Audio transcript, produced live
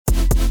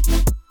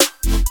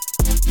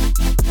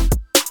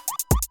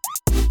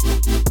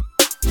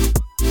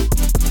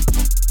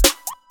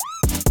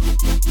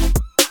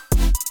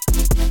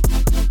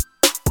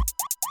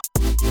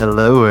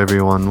Hello,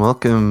 everyone.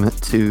 Welcome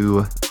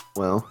to,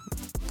 well,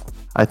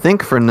 I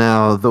think for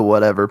now, the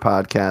Whatever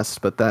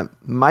podcast, but that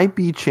might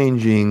be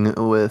changing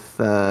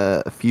with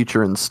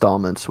future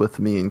installments with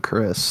me and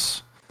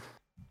Chris.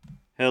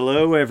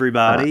 Hello,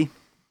 everybody.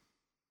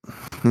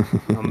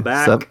 I'm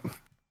back. Sup?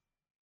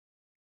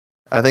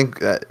 I think,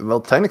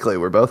 technically,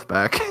 we're both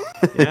back.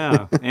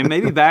 Yeah, and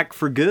maybe back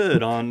for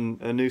good on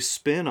a new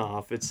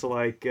spin-off. It's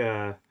like,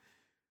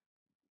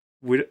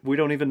 we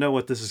don't even know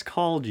what this is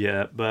called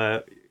yet,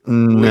 but we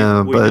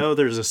know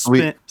there's a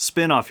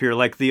spin-off here,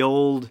 like the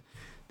old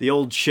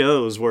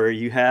shows where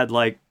you had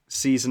like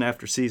season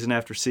after season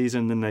after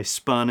season, then they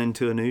spun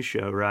into a new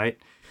show, right?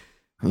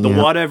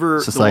 Whatever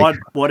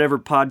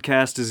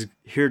podcast is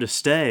here to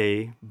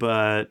stay,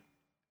 but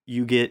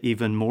you get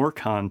even more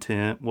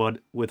content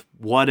with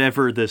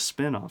whatever this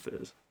spin-off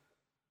is.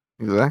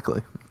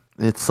 Exactly.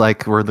 It's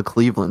like we're the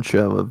Cleveland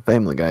show of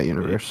Family Guy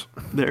universe.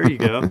 There you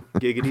go.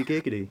 Giggity,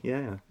 giggity.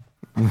 Yeah.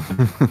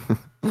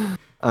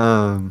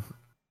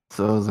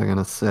 So what was I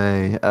gonna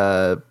say?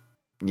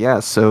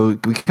 So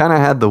we kind of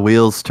had the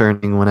wheels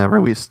turning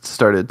whenever we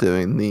started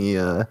doing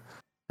the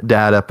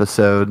dad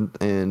episode,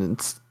 and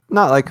it's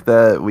not like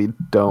that we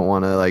don't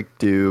want to like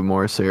do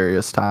more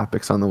serious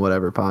topics on the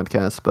Whatever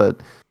podcast, but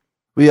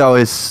we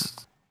always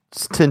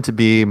tend to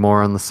be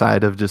more on the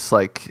side of just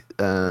like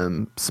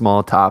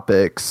small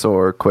topics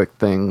or quick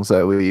things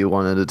that we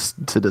wanted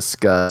to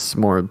discuss,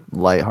 more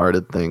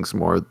lighthearted things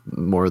more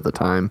of the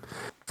time.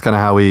 It's kind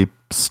of how we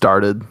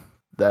started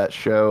that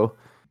show.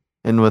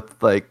 And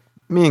with like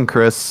me and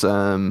Chris,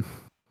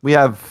 we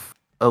have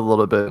a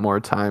little bit more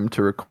time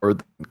to record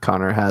than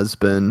Connor has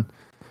been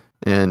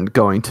and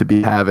going to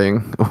be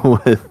having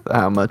with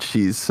how much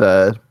he's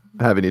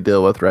having to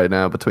deal with right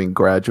now between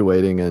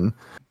graduating and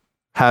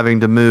having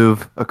to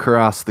move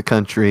across the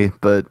country,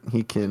 but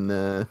he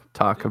can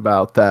talk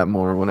about that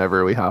more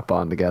whenever we hop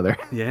on together.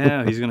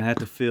 Yeah, he's going to have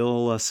to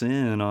fill us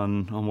in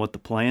on what the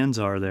plans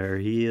are there.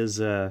 He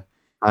is...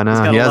 I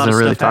know, he hasn't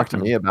really talked to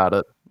me about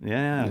it.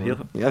 Yeah.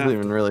 He hasn't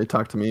even really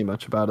talked to me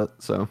much about it,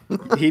 so...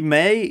 He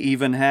may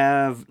even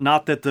have...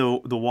 Not that the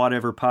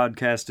Whatever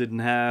podcast didn't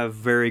have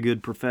very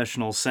good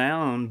professional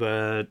sound,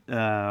 but...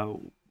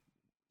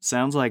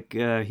 sounds like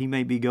he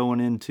may be going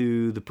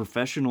into the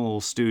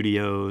professional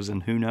studios,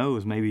 and who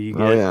knows, maybe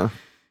you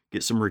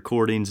get some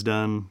recordings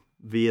done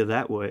via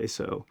that way.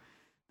 So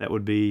that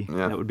would be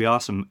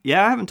awesome.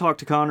 Yeah, I haven't talked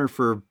to Connor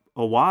for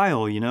a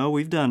while. You know,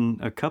 we've done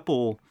a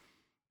couple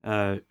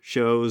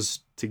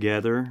shows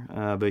together,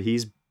 but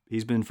he's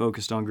been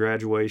focused on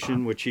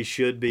graduation, which he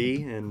should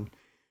be, and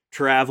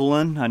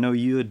traveling. I know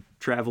you had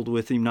traveled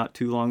with him not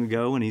too long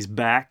ago, and he's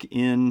back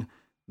in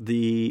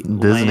the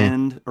Disney.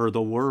 land or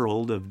the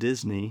world of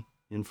Disney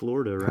in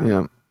Florida,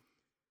 right?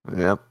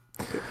 Yep.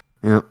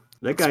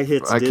 That guy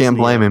hits I Disney. can't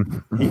blame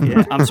him.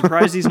 I'm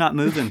surprised he's not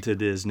moving to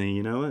Disney,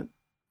 you know it?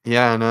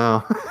 Yeah, I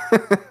know.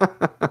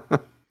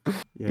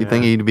 You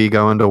think he'd be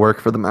going to work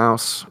for the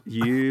mouse?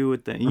 You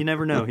would think. You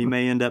never know. He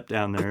may end up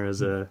down there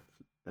as a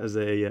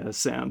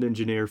sound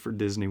engineer for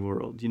Disney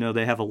World. You know,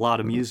 they have a lot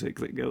of music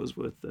that goes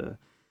with the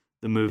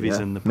movies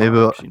and the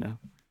parks, you know.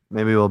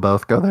 Maybe we'll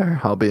both go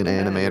there. I'll be an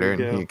animator,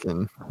 and he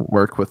can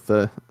work with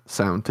the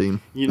sound team.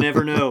 You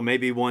never know.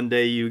 Maybe one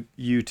day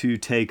you two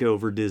take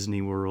over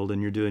Disney World,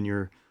 and you're doing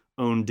your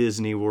own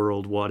Disney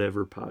World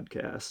Whatever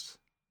podcast.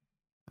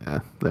 Yeah,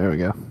 there we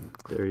go.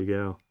 There you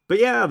go. But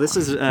yeah, this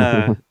is.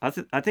 I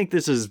think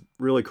this is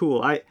really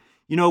cool.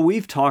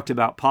 We've talked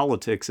about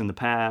politics in the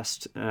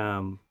past.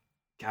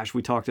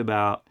 We talked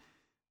about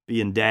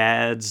being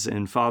dads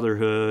and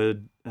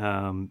fatherhood.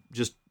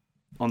 Just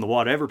on the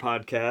Whatever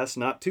podcast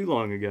not too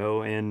long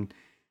ago, and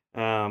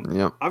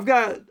I've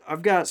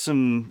got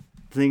some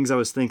things I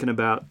was thinking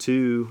about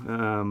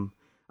too.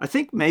 I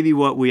think maybe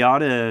what we ought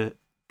to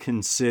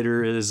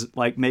consider is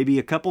like maybe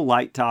a couple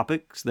light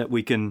topics that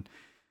we can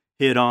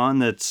hit on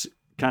that's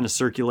kind of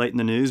circulating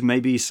the news.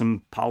 Maybe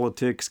some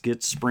politics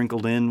gets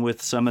sprinkled in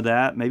with some of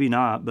that, maybe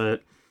not,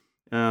 but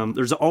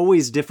there's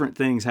always different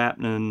things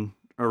happening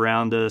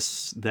around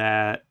us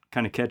that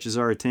kind of catches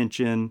our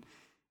attention.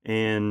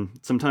 And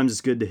sometimes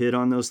it's good to hit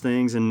on those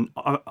things. And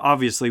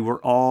obviously,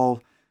 we're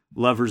all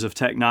lovers of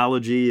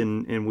technology,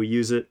 and we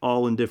use it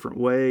all in different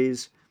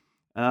ways.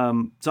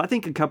 So I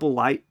think a couple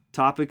light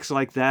topics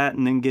like that,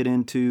 and then get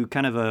into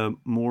kind of a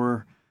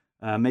more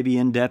maybe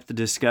in-depth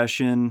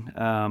discussion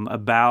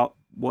about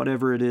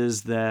whatever it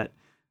is that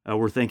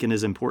we're thinking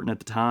is important at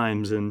the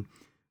times. And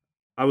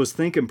I was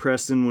thinking,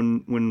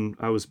 Preston, when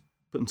I was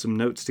putting some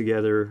notes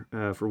together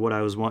for what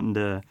I was wanting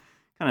to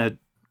kind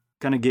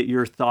of get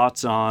your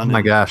thoughts on. Oh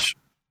my gosh.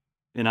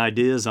 And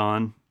ideas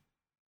on.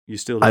 You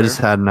still there? I just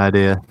had an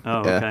idea.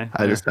 Oh, yeah, okay.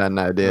 I just had an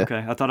idea.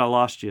 Okay. I thought I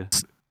lost you.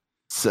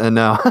 So,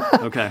 no.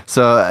 Okay.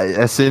 So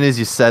as soon as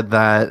you said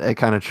that, it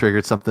kind of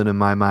triggered something in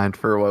my mind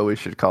for what we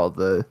should call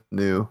the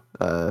new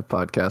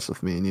podcast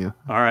with me and you.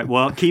 All right.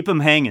 Well, keep them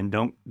hanging.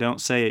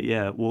 Don't say it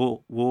yet.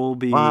 We'll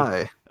be.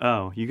 Why?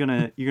 Oh, you're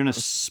gonna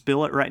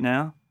spill it right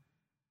now?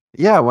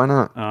 Yeah, why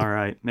not? All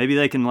right. Maybe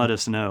they can let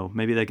us know.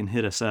 Maybe they can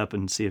hit us up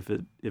and see if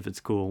it's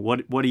cool.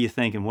 What are you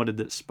thinking? What did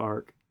that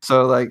spark?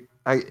 So like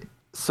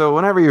so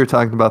whenever you were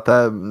talking about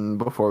that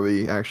before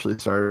we actually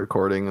started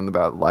recording and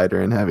about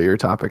lighter and heavier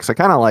topics, I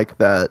kind of like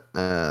that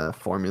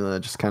formula,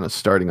 just kind of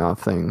starting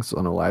off things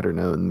on a lighter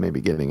note and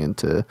maybe getting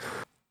into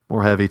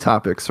more heavy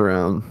topics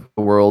around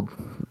the world.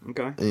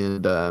 Okay.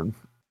 And I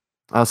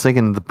was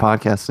thinking the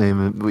podcast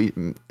name we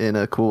in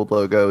a cool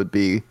logo would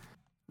be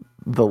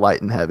the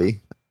Light and Heavy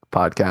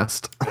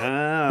podcast.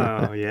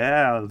 Oh,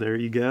 yeah, there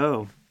you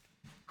go.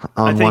 I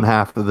On one think,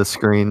 half of the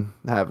screen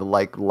have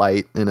like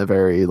light in a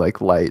very like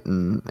light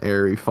and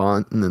airy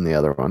font, and then the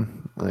other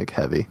one like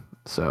heavy.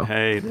 So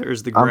hey,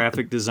 there's the I'm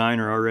graphic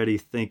designer already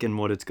thinking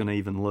what it's going to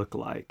even look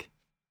like.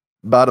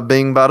 bada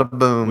bing, bada We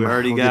boom.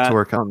 already We'll get to got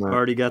work on that.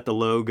 already got the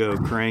logo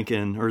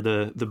cranking, or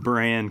the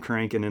brand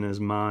cranking in his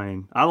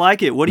mind. I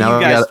like it. Now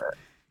we got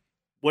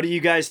What do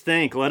you guys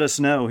think? Let us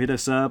know. Hit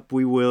us up.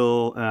 We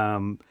will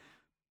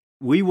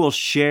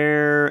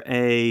share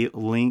a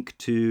link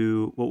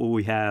to what will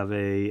we have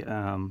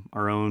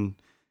our own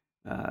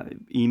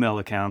email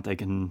account they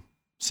can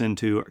send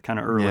to kind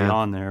of early yeah.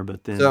 on there,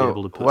 but then be So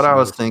able to put what some I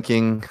was notes in.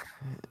 thinking,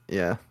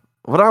 yeah,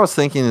 what I was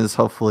thinking is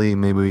hopefully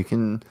maybe we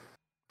can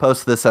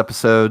post this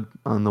episode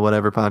on the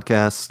whatever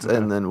podcast, Okay.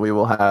 and then we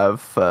will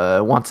have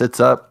once it's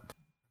up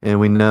and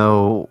we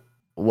know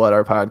what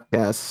our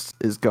podcast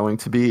is going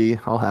to be.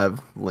 I'll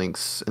have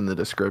links in the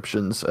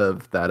descriptions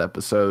of that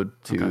episode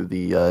to Okay.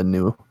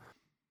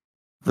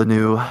 the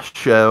new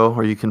show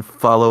where you can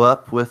follow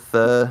up with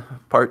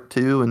part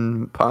 2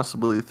 and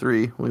possibly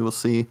 3. We will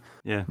see.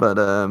 Yeah. But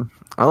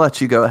I'll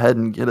let you go ahead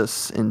and get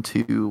us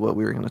into what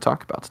we were going to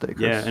talk about today,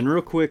 Chris. Yeah, and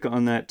real quick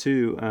on that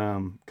too,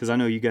 because I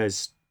know you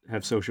guys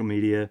have social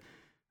media.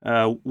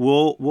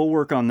 We'll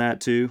work on that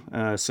too.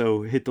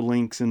 So hit the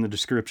links in the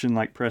description,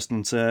 like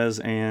Preston says,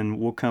 and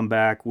we'll come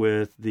back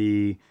with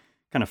the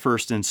kind of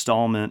first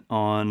installment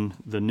on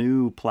the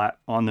new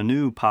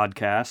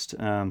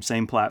podcast,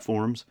 same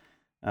platforms.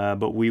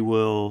 But we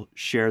will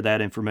share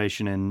that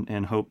information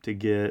and hope to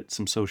get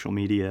some social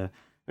media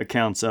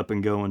accounts up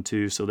and going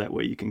too, so that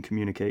way you can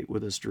communicate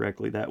with us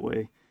directly that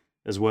way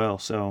as well.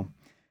 So,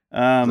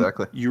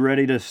 Exactly. you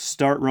ready to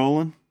start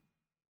rolling?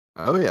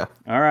 Oh yeah.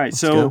 All right. Let's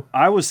So go.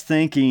 I was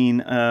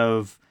thinking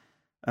of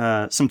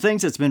some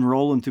things that's been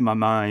rolling through my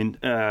mind,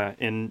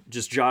 and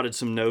just jotted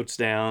some notes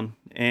down.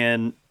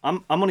 And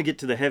I'm going to get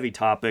to the heavy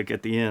topic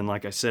at the end,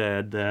 like I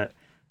said, that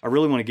I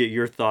really want to get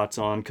your thoughts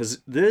on, because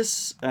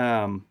this.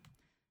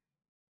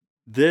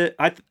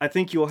 I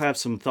think you'll have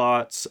some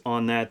thoughts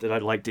on that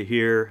I'd like to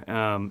hear.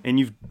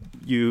 And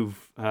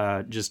you've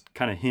just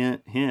kind of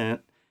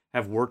hint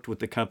have worked with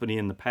the company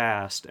in the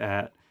past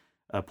at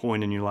a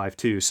point in your life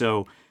too.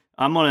 So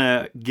I'm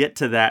gonna get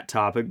to that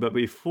topic, but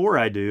before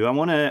I do, I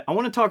want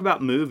to talk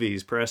about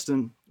movies,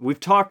 Preston. We've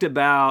talked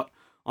about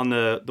on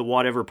the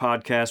Whatever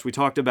podcast. We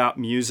talked about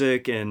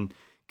music, and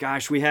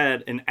gosh, we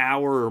had an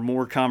hour or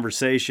more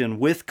conversation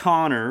with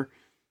Connor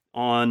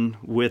on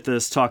with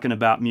us talking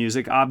about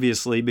music,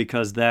 obviously,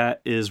 because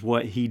that is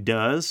what he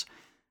does.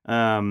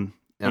 Yeah.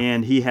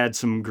 And he had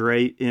some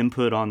great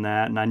input on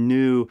that. And I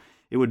knew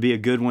it would be a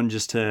good one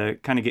just to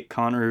kind of get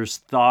Connor's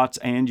thoughts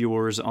and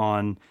yours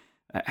on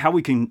how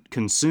we can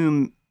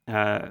consume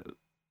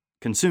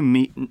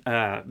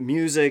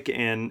music,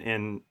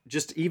 and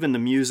just even the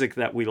music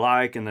that we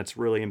like and that's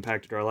really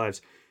impacted our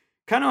lives.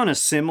 Kind of on a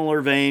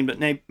similar vein, but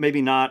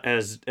maybe not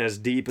as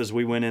deep as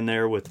we went in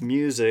there with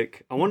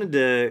music. I wanted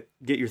to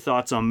get your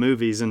thoughts on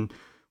movies, and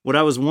what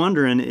I was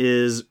wondering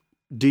is,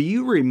 do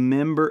you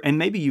remember, and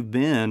maybe you've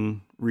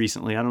been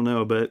recently, I don't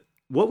know, but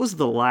what was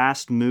the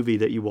last movie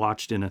that you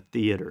watched in a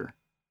theater?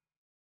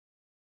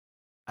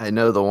 I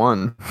know the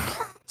one.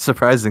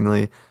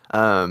 Surprisingly.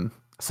 So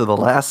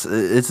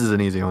this is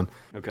an easy one.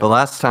 Okay. The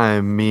last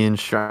time me and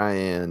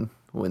Cheyenne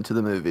went to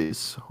the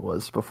movies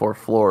was before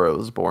Flora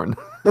was born.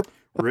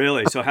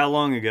 Really? So how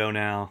long ago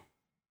now?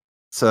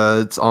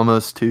 So it's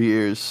almost 2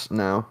 years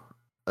now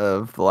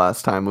of the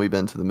last time we've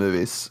been to the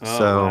movies. Oh,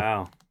 So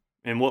wow.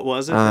 And what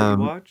was it that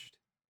you watched?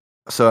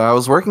 So I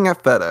was working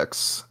at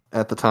FedEx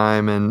at the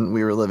time, and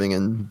we were living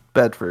in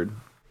Bedford.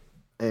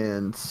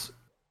 And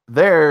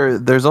there's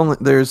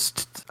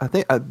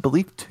I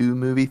believe 2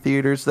 movie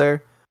theaters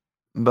there,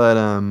 but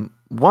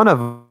one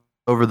of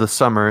over the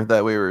summer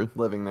that we were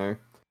living there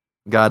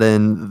got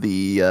in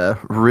the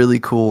really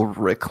cool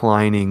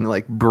reclining,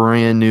 like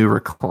brand new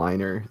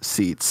recliner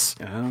seats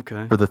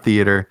Okay. for the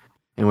theater,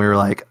 and we were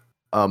like,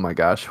 oh my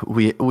gosh,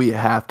 we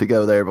have to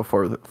go there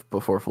before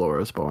Flora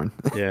was born.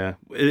 Yeah.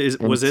 And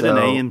Was it an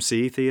so-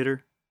 AMC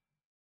theater?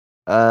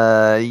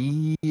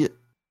 Yeah,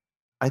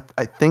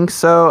 I think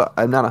so.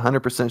 I'm not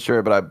 100%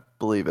 sure, but I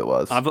believe it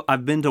was.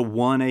 I've been to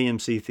one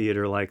AMC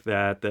theater like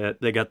that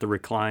they got the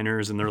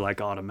recliners and they're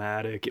like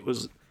automatic. It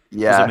was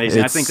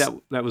amazing. I think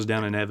that was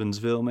down in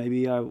Evansville,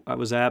 maybe I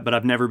was at, but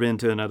I've never been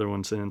to another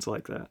one since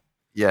like that.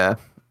 Yeah,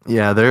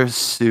 they're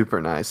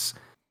super nice.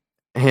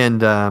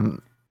 And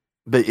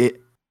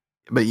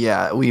but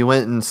yeah, we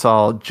went and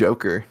saw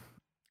Joker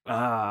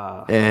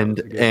That was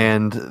a good one.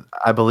 And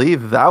I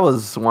believe that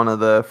was one of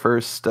the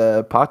first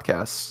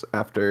podcasts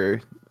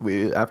after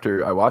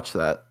I watched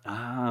that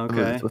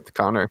Okay. with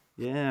Connor,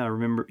 Yeah, I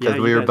remember. Yeah, because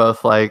you we were got.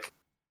 both like,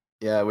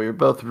 yeah, we were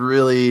both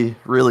really,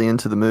 really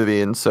into the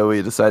movie, and so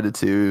we decided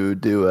to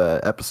do a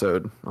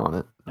episode on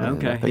it, and I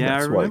Okay. think Yeah, I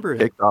that's what remember it.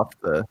 kicked off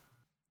the.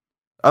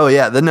 Oh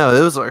yeah, no,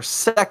 it was our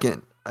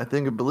second. I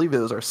believe it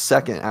was our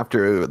second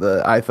after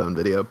the iPhone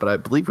video, but I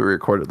believe we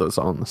recorded those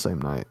all on the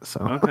same night. So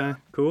Okay,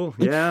 cool.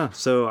 Yeah.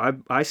 So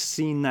I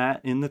seen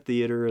that in the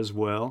theater as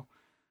well.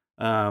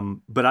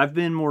 But I've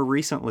been more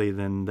recently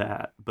than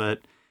that. But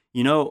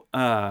you know,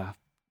 gosh,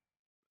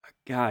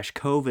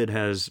 COVID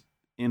has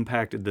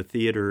impacted the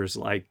theaters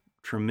like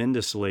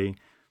tremendously.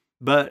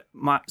 But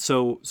my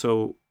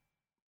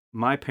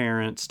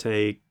parents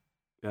take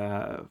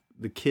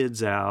the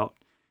kids out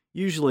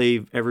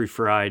usually every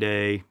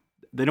Friday.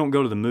 They don't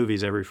go to the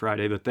movies every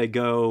Friday, but they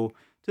go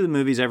to the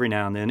movies every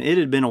now and then. It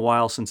had been a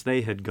while since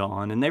they had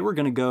gone, and they were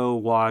going to go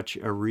watch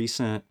a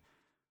recent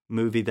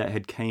movie that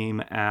had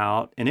came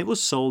out, and it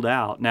was sold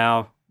out.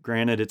 Now,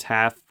 granted, it's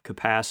half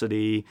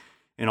capacity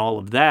and all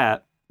of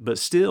that, but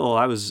still,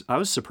 I was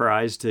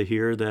surprised to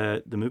hear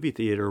that the movie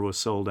theater was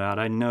sold out.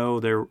 I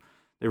know they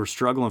were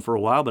struggling for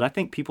a while, but I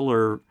think people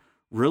are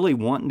really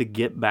wanting to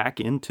get back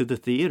into the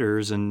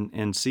theaters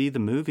and see the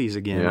movies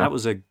again. yeah, That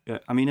was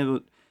I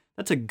mean,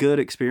 that's a good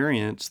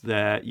experience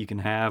that you can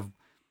have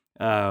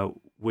uh,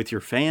 with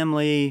your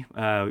family.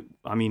 I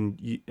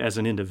mean, as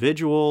an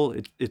individual,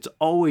 it's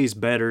always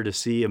better to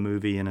see a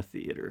movie in a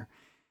theater.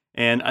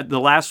 And the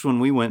last one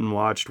we went and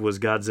watched was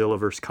Godzilla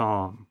vs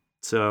Kong.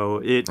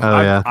 So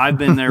oh yeah, I've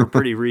been there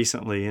pretty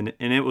recently, and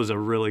it was a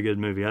really good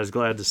movie. I was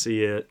glad to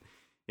see it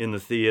in the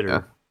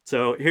yeah. theater.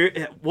 So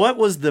here, what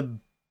was the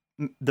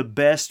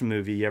best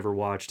movie you ever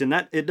watched? And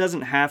that it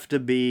doesn't have to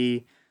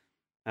be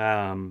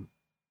um,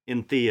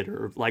 in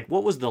theater. Like,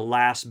 what was the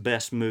last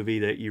best movie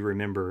that you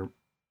remember?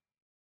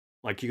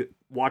 Like you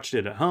watched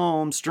it at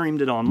home,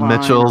 streamed it online, or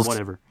Mitchell's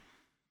whatever.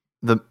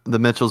 the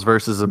Mitchells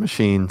versus the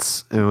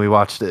Machines, and we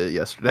watched it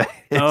yesterday.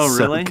 It's Oh,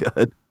 so really?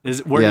 good.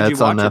 Where Yeah, did you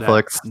it's on watch it at?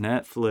 Netflix. It's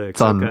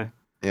Netflix. on. Okay.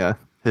 Yeah,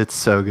 it's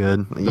so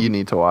good. The You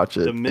need to watch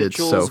the it. It's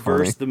so Mitchells funny.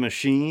 versus the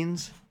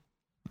Machines.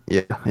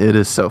 Yeah, it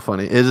is so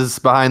funny. It is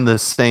behind the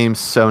same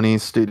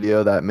Sony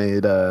studio that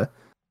made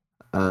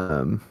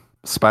um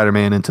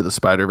Spider-Man Into the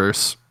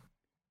Spider-Verse.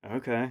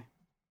 Okay.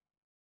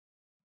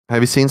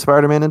 Have you seen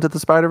Spider-Man Into the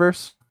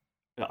Spider-Verse?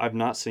 I've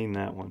not seen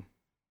that one.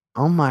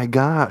 Oh my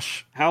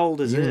gosh. How old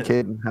is You and it?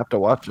 Caden have to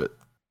watch it.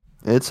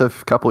 It's a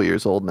couple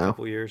years old now,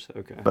 Couple years.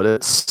 Okay. but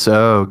it's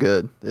so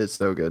good. It's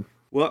so good.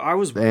 Well,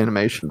 The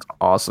animation's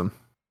awesome.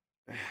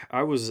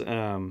 I was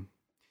so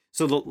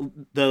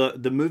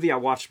the movie I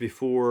watched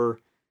before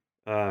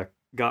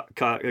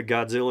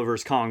Godzilla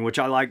vs Kong, which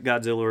I like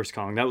Godzilla vs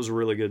Kong. That was a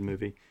really good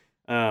movie.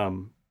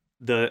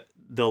 The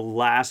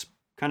last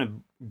kind of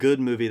good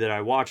movie that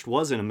I watched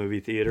was in a movie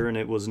theater, and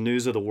it was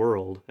News of the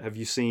World. Have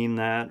you seen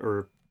that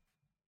or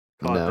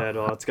caught No, that?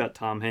 Oh, it's got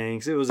Tom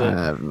Hanks. I have It was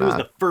not.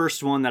 the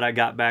first one that I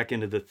got back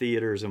into the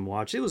theaters and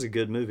watched. It was a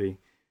good movie.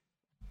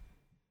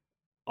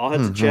 I'll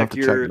have to I'll have check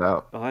to check it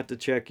out. I'll have to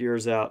check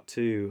yours out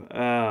too.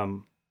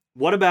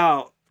 What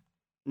about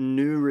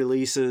new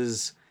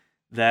releases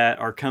that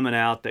are coming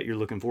out that you're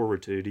looking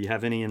forward to? Do you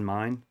have any in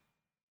mind?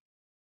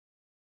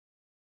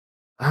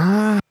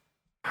 Uh,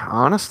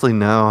 honestly,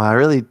 no. I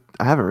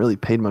haven't really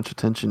paid much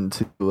attention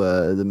to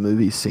the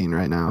movie scene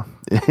right now.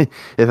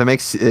 If it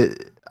makes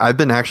it, I've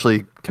been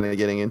actually kind of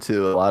getting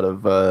into a lot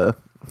of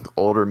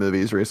older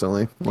movies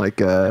recently. Like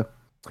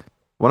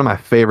one of my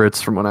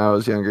favorites from when I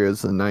was younger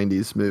is a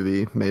 '90s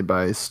movie made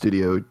by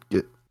Studio.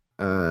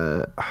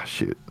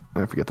 Shoot,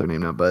 I forget their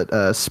name now,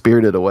 but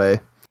Spirited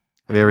Away.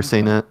 Have you ever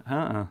seen Okay.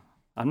 it?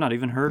 I've not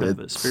even heard of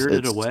it.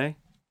 Spirited It's Away.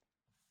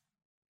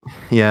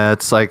 Yeah,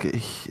 it's like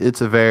it's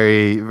a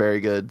very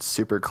very good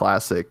super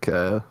classic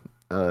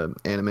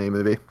anime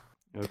movie.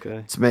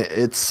 Okay.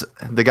 It's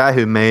the guy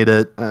who made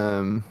it.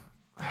 I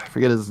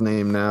forget his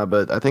name now,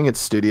 but I think it's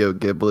Studio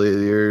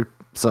Ghibli or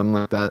something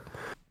like that.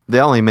 They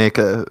only make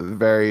a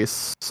very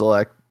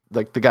select,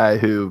 like the guy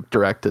who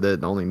directed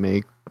it only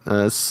make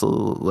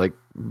like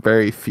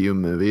very few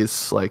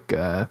movies, like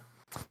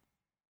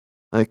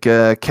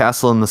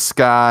Castle in the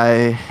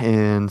Sky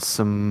and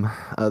some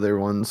other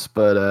ones.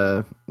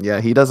 But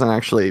yeah, he doesn't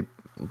actually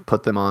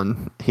put them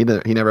on. He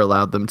never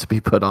allowed them to be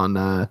put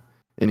on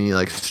any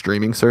like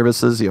streaming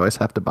services. You always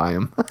have to buy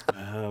them.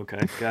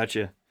 Okay.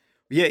 Gotcha.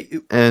 Yeah.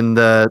 And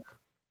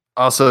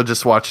also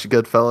just watched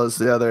Goodfellas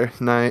the other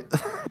night.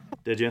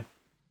 Did you?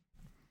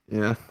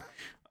 Yeah.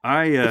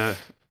 I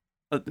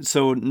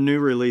so new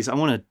release. I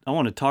want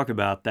to talk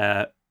about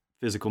that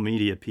physical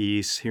media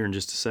piece here in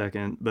just a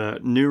second.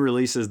 But new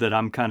releases that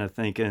I'm kind of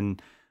thinking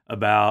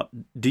about.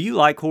 Do you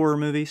like horror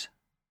movies?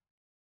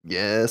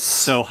 Yes.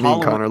 So Me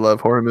and Connor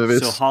love horror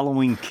movies. So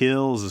Halloween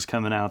Kills is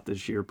coming out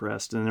this year,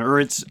 Preston, or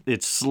it's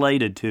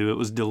slated to. It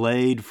was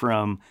delayed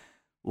from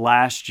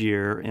last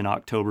year in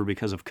October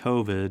because of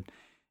COVID,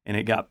 and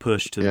it got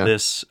pushed to Yeah.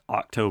 this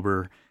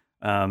October.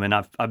 And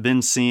I've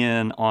been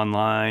seeing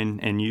online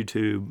and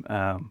YouTube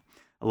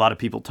a lot of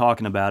people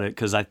talking about it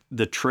because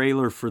the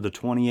trailer for the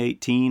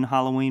 2018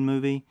 Halloween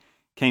movie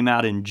came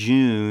out in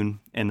June,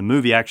 and the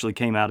movie actually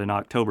came out in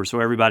October. So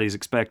everybody's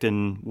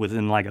expecting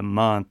within like a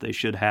month they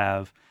should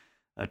have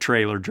a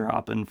trailer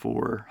dropping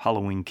for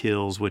Halloween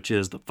Kills, which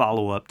is the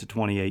follow-up to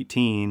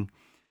 2018.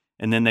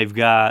 And then they've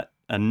got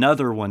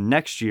another one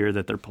next year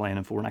that they're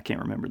planning for, and I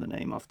can't remember the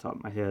name off the top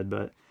of my head,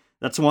 but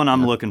that's one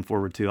I'm looking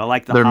forward to. I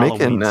like the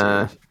Halloween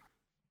series.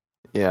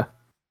 Yeah.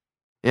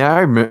 Yeah, I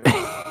remember.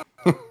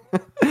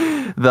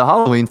 The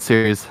Halloween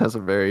series has a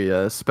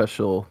very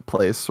special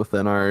place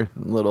within our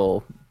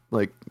little,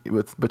 like,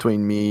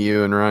 between me,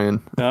 you, and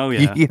Ryan. Oh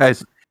yeah,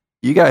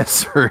 you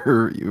guys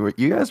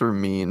were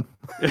mean.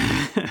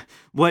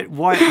 What?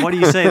 Why do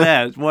you say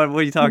that? What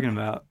are you talking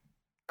about?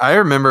 I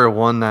remember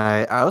one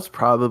night I was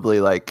probably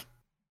like,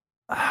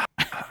 I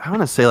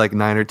want to say like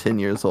 9 or 10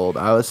 years old.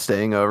 I was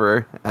staying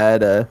over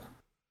at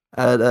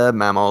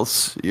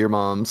Mammal's, your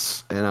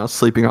mom's, and I was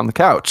sleeping on the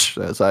couch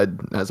as I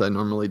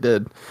normally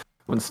did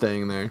when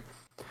staying there.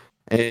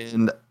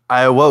 And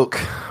I awoke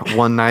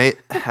one night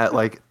at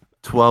like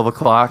 12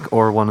 o'clock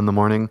or 1 in the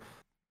morning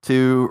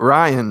to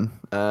Ryan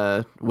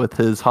with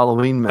his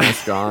Halloween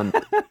mask on,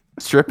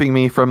 stripping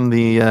me from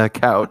the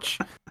couch,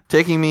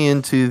 taking me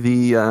into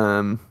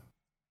the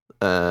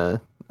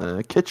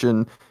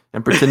kitchen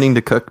and pretending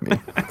to cook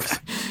me.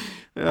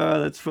 Oh,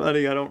 that's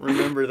funny. I don't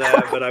remember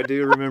that, but I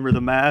do remember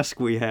the mask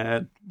we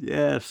had.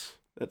 Yes,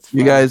 that's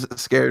funny. You guys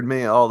scared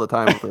me all the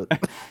time with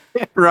it.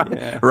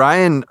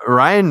 Ryan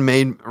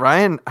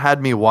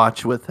had me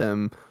watch with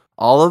him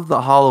all of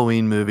the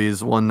Halloween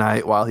movies one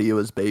night while he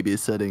was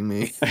babysitting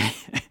me.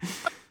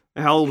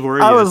 How old were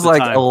you? I was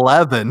like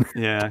 11.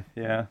 Yeah.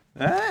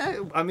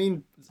 I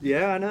mean,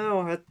 yeah, I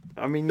know.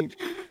 I mean,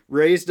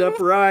 raised up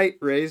right.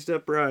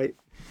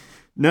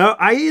 No,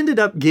 I ended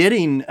up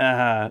getting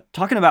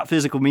talking about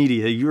physical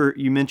media.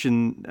 You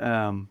mentioned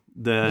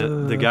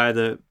the guy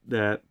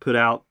that put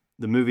out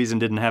the movies and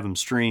didn't have them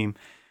stream.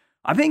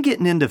 I've been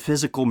getting into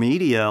physical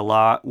media a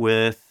lot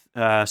with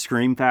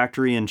Scream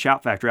Factory and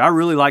Shout Factory. I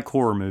really like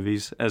horror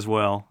movies as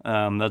well.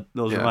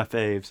 Those are my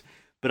faves.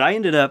 But I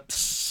ended up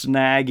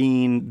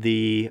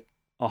snagging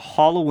a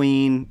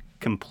Halloween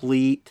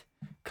complete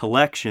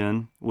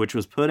collection, which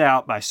was put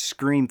out by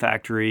Scream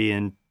Factory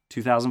in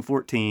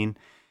 2014.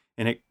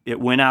 And it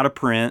went out of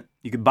print.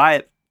 You could buy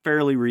it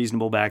fairly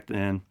reasonable back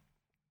then.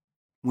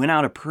 Went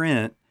out of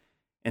print.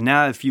 And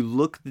now if you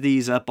look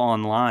these up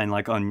online,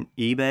 like on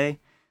eBay,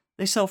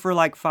 they sell for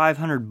like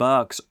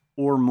 $500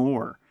 or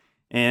more.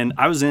 And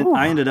I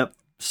ended up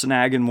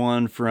snagging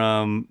one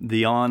from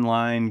the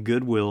online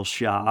Goodwill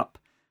shop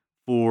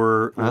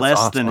for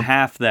less than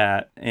half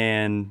that,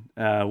 and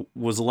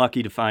was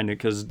lucky to find it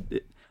because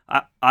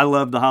I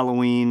love the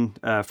Halloween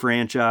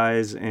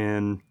franchise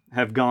and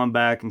have gone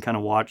back and kind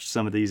of watched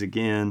some of these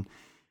again.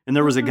 And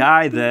there was a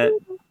guy that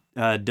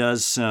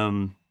does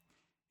some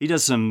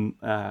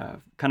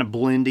kind of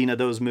blending of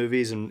those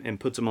movies and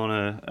puts them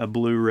on a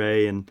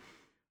Blu-ray, and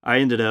I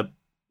ended up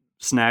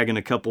snagging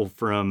a couple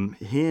from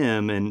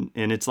him, and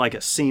it's like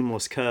a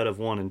seamless cut of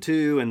 1 and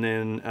 2, and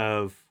then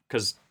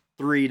because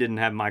 3 didn't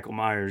have Michael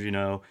Myers,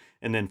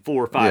 and then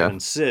 4, 5,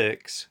 and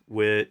 6,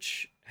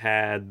 which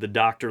had the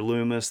Dr.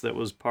 Loomis that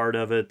was part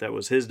of it, that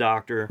was his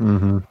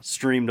doctor,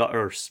 streamed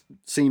or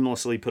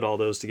seamlessly put all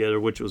those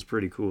together, which was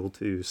pretty cool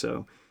too.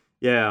 So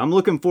yeah, I'm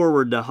looking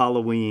forward to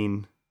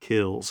Halloween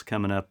Kills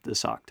coming up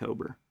this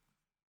October.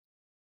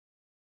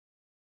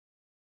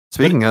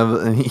 Speaking of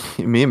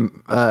me,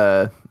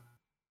 I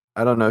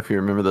don't know if you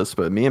remember this,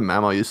 but me and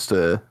Mamo used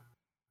to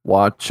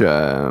watch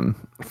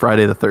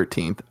Friday the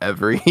 13th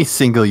every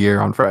single year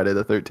on Friday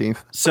the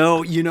 13th.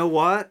 So you know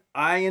what?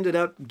 I ended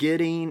up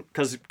getting,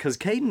 because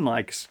Caden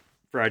likes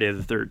Friday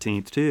the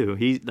 13th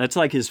too. That's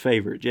like his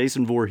favorite.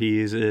 Jason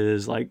Voorhees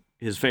is like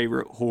his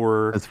favorite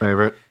horror. His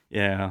favorite.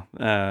 Yeah,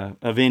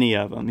 of any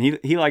of them.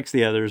 He likes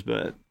the others,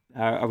 but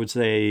I would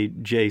say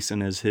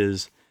Jason is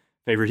his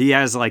favorite. He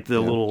has like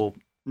the little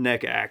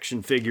neck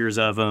action figures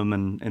of them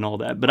and all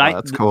that. But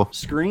that's cool.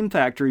 Scream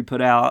Factory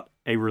put out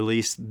a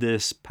release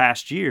this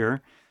past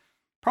year,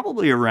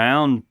 probably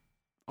around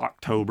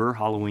October,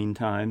 Halloween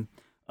time,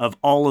 of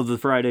all of the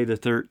Friday the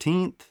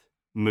 13th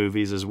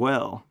movies as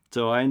well.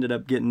 So I ended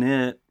up getting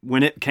it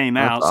when it came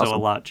out, awesome. So a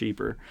lot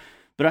cheaper.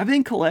 But I've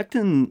been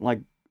collecting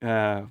like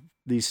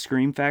these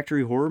Scream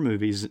Factory horror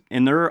movies,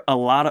 and there are a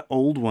lot of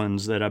old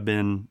ones that have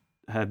been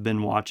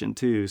watching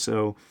too.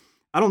 So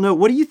I don't know.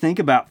 What do you think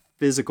about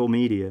physical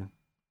media?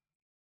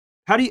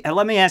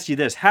 Let me ask you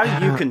this. How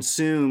do you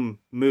consume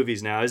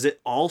movies now? Is it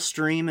all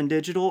stream and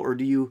digital, or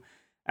do you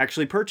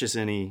actually purchase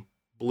any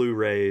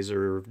Blu-rays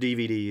or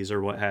DVDs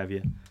or what have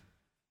you?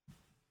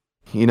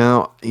 You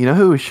know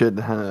who we should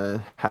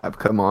have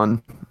come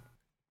on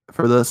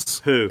for this?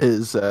 Who?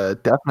 Is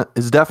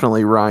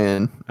definitely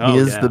Ryan. He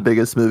is the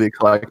biggest movie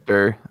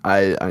collector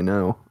I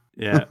know.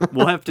 Yeah.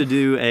 We'll have to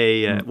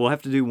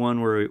do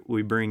one where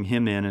we bring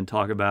him in and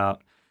talk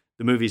about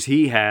the movies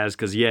he has,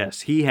 because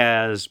yes, he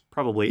has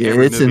probably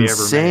every movie ever made.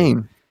 It's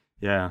insane.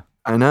 Yeah,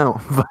 I know,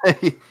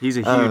 but He's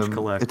a huge it's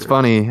collector.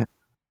 funny,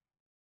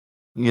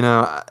 you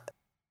know,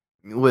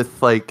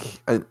 with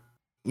like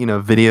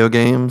video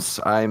games.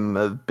 I'm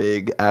a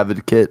big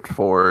advocate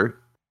for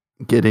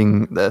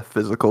getting the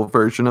physical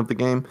version of the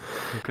game.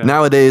 Okay.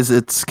 Nowadays,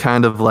 it's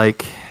kind of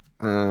like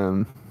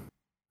um,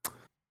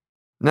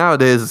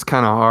 nowadays it's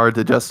kind of hard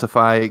to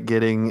justify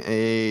getting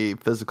a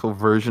physical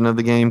version of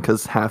the game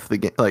because half the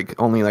game, like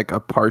only like a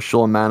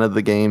partial amount of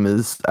the game,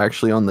 is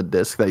actually on the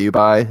disc that you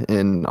buy,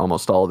 and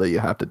almost all of it you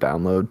have to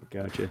download.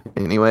 Gotcha.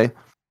 Anyway,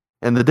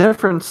 and the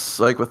difference,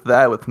 like with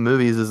that, with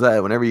movies, is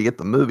that whenever you get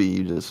the movie,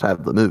 you just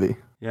have the movie.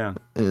 Yeah.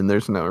 And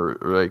there's no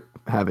like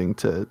having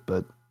to,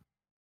 but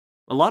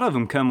a lot of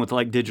them come with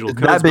like digital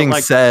codes. That being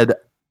like, said,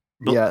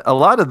 yeah, a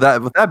lot of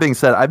that. With that being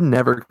said, I've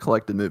never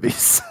collected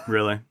movies.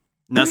 Really?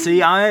 Now,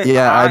 see,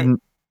 I'm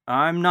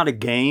not a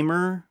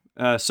gamer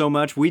so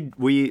much. We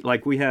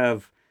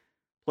have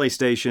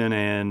PlayStation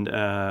and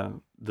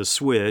the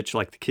Switch,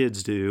 like the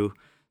kids do.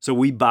 So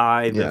we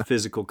buy the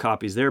physical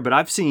copies there. But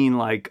I've seen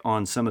like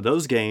on some of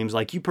those games,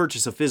 like you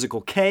purchase a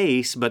physical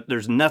case, but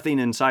there's nothing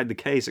inside the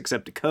case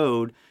except a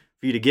code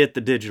for you to get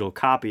the digital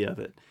copy of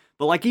it.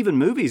 But like even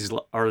movies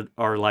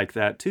are like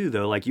that too,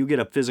 though. Like you get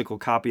a physical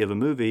copy of a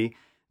movie,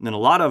 and then a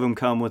lot of them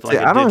come with like a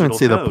digital code. I don't even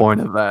see the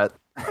point of that.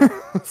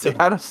 See,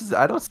 I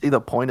don't see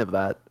the point of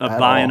that. Of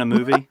buying a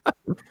movie?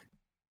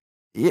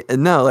 Yeah,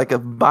 no, like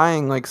of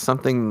buying like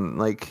something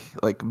like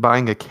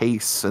buying a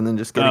case and then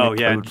just getting a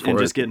code for and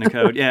it. Just getting a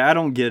code. Yeah, I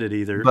don't get it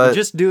either. But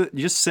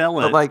just sell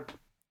it like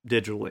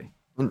digitally.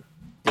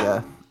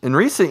 Yeah. In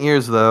recent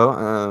years,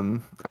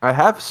 though, I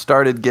have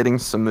started getting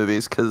some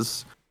movies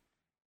because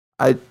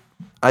I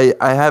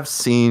have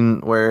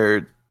seen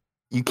where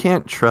you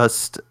can't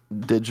trust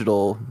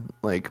digital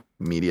like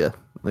media.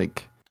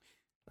 Like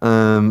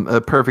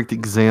a perfect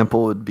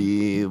example would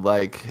be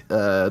like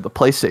the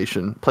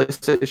PlayStation.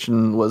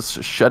 PlayStation was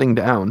shutting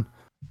down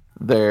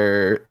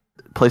their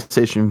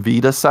PlayStation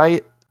Vita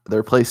site,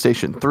 their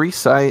PlayStation 3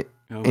 site,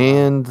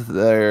 and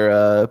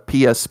their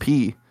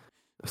PSP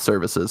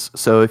services.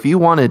 So if you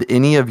wanted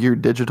any of your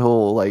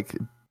digital like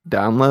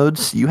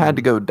downloads, you had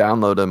to go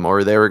download them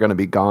or they were going to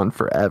be gone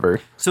forever.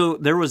 So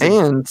there was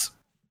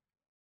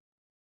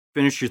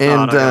finish your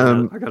thought.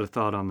 I got a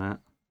thought on that.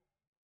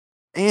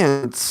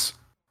 And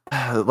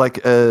like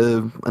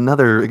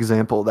another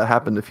example that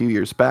happened a few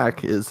years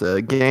back is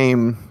a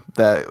game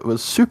that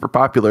was super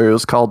popular. It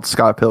was called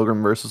Scott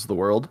Pilgrim versus the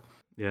World.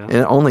 Yeah. And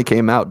it only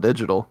came out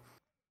digital.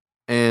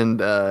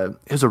 And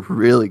it was a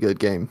really good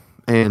game.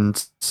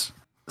 And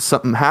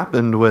something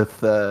happened with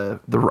the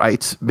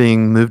rights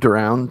being moved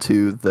around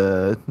to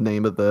the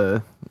name of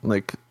the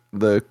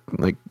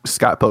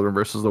Scott Pilgrim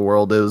versus the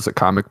World. It was a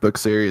comic book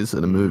series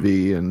and a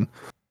movie and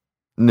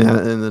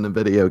then a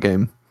video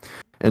game.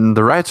 And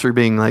the rights were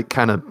being like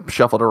kind of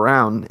shuffled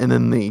around, and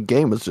then the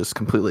game was just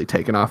completely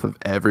taken off of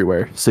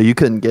everywhere, so you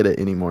couldn't get it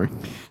anymore.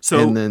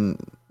 And then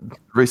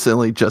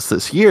recently, just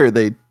this year,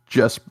 they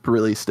just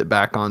released it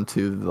back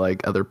onto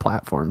like other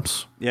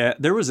platforms. Yeah,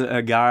 there was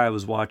a guy I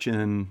was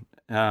watching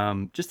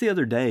just the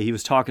other day. He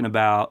was talking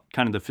about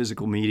kind of the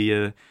physical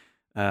media,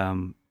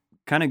 kind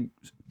of.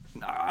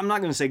 I'm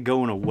not going to say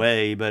going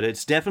away, but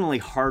it's definitely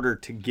harder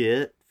to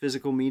get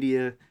physical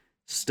media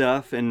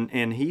stuff, and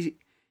he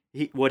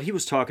what he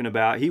was talking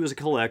about, he was a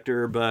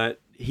collector, but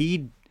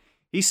he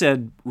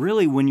said,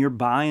 really, when you're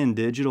buying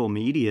digital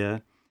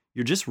media,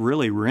 you're just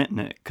really renting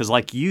it. Because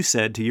like you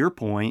said, to your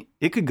point,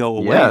 it could go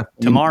away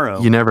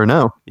tomorrow. You never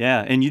know.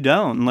 Yeah, and you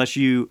don't unless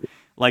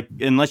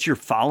you're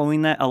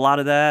following that, a lot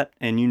of that,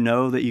 and you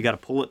know that you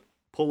got to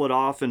pull it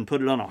off and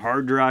put it on a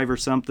hard drive or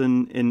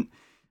something. And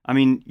I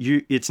mean,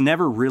 it's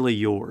never really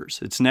yours.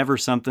 It's never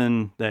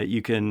something that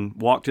you can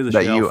walk to the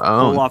shelf,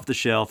 pull off the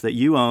shelf, that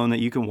you own, that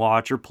you can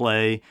watch or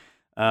play.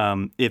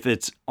 If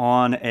it's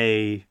on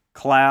a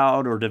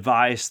cloud or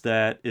device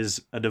that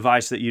is a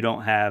device that you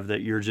don't have,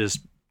 that you're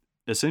just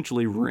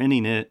essentially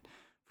renting it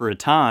for a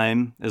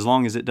time, as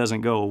long as it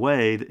doesn't go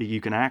away, that you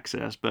can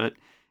access. But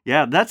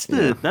yeah, that's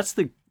the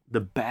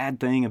bad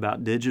thing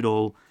about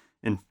digital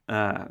and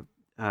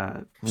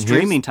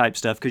streaming type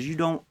stuff, because you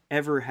don't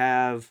ever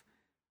have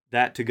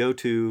that to go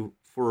to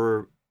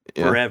for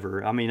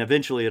forever. I mean,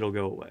 eventually it'll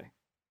go away.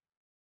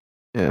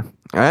 Yeah,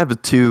 I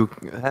have two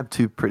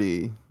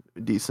pretty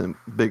decent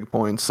big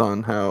points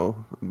on how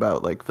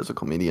about like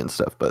physical media and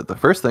stuff. But the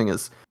first thing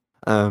is,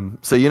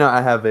 so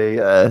I have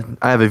a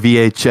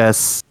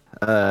VHS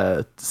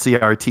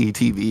CRT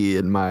TV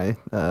in my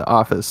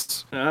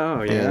office.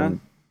 Oh yeah,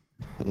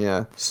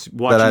 yeah.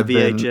 Watching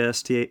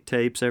VHS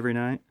tapes every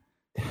night.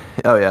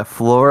 Oh yeah,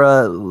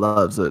 Flora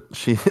loves it.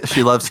 She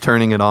loves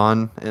turning it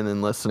on and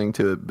then listening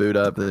to it boot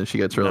up, and then she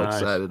gets really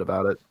excited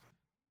about it.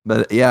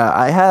 But yeah,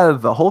 I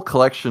have a whole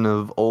collection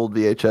of old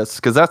VHS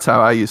because that's how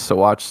I used to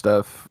watch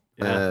stuff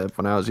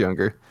when I was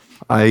younger.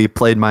 I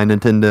played my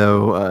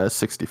Nintendo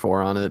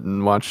 64 on it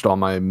and watched all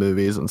my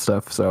movies and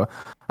stuff. So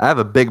I have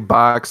a big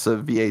box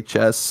of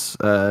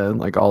VHS,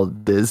 like all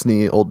old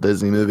Disney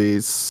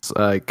movies,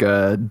 like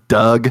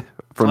Doug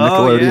from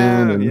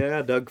Nickelodeon.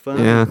 Yeah, Doug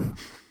Funn. Yeah.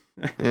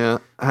 Yeah,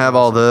 I have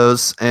all Awesome.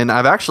 those, and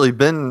I've actually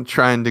been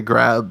trying to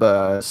grab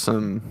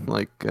some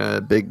like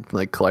big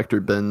like collector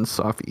bins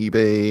off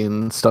eBay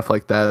and stuff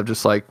like that,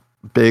 just like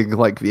big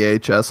like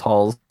VHS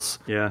hauls,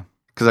 Yeah.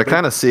 because I They're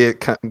kind of see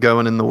it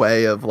going in the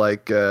way of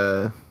like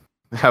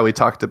how we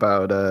talked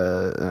about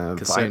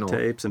cassette vinyl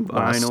tapes and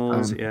last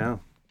vinyls. time. Yeah.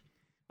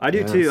 I do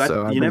Yeah, too.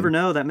 so I've You never been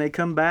know. That may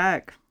come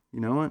back.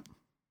 You know what?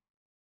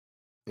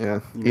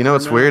 yeah. You You know never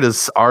what's weird know.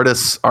 is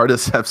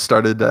artists have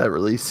started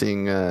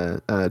releasing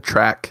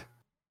track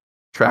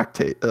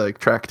tapes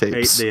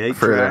The eight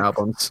for their track.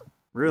 albums.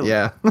 Really?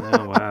 Yeah,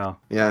 Oh wow.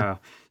 yeah, Wow.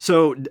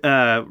 So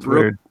it's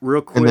weird.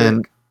 real And then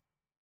quick,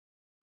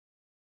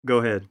 go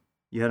ahead.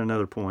 You had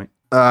another point.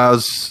 I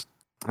was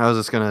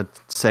just gonna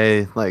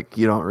say like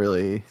you don't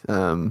really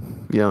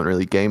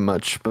game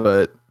much,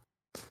 but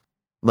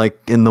like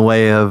in the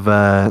way of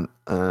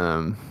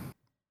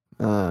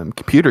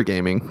computer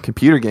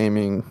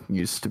gaming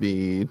used to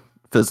be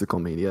physical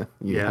media.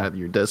 You Yeah. have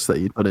your disc that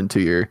you put into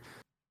your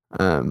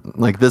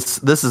like this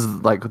is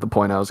like the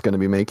point I was going to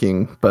be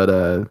making,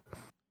 but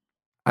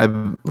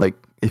I'm like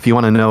if you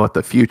want to know what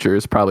the future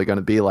is probably going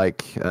to be like,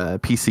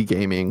 PC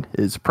gaming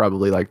is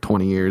probably like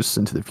 20 years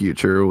into the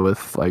future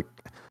with like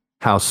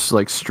how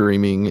like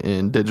streaming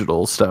and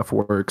digital stuff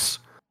works.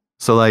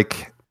 So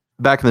like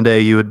back in the day,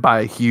 you would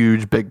buy a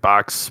huge big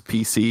box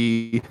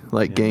PC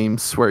like Yeah.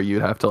 games where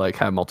you'd have to like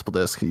have multiple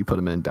discs and you put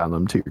them in, download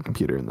them to your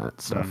computer and that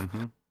stuff.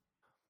 Mm-hmm.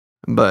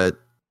 But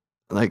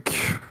like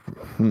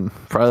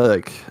probably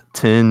like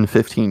 10,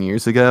 15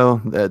 years ago,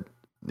 that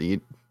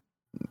the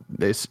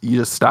you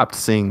just stopped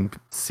seeing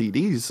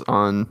CDs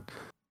on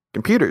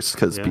computers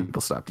because Yeah.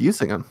 people stopped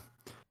using them.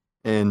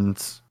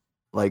 And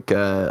like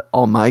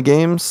all my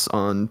games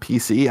on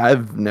PC,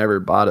 I've never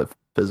bought a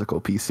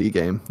physical PC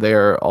game. They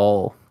are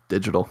all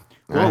digital.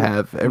 I Well,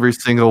 have every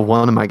single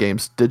one of my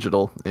games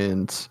digital,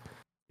 and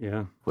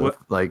yeah. with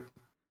like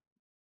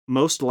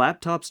Most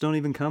laptops don't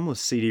even come with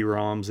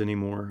CD-ROMs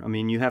anymore. I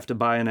mean, you have to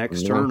buy an yeah,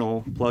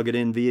 external, plug it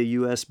in via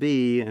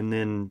USB, and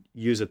then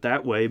use it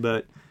that way.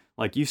 But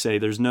like you say,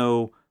 there's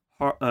no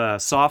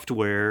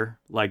software,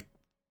 like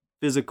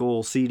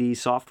physical CD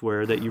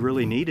software, that you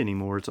really need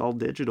anymore. It's all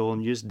digital,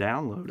 and you just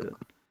download it.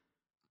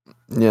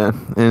 yeah,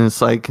 and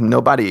it's like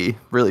nobody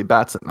really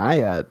bats an eye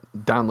at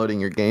downloading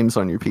your games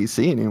on your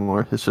PC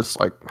anymore. It's just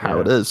like how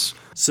it Yeah. is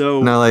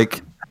So, now.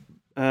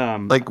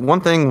 um, Like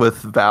one thing with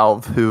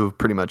Valve, who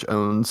pretty much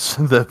owns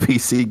the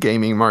PC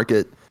gaming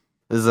market,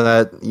 is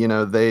that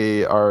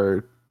they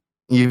are,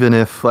 even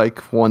if like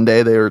one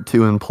day they were to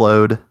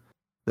implode,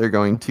 they're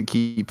going to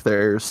keep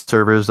their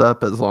servers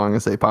up as long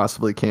as they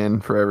possibly can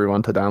for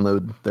everyone to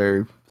download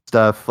their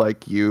stuff.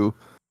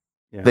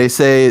 yeah. They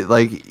say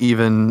like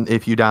even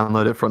if you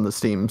download it from the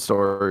Steam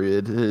store,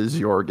 it is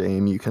your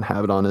game. You can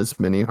have it on as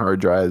many hard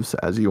drives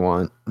as you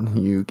want.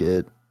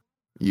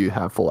 You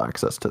have full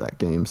access to that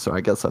game. So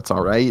I guess that's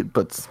all right,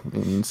 but I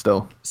mean,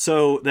 still.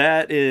 So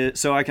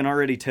I can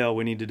already tell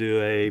we need to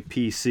do a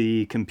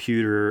PC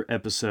computer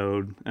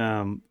episode,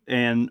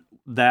 and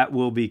that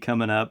will be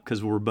coming up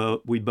because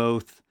we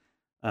both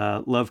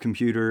love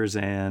computers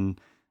and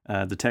the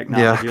Yeah.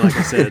 technology, like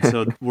I said.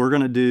 So we're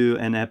gonna do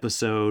an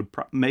episode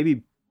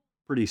maybe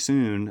pretty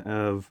soon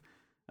of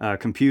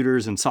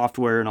computers and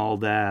software and all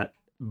that.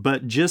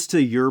 But just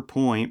to your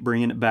point,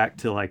 bringing it back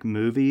to like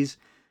movies,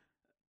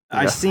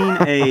 I Yeah. seen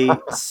a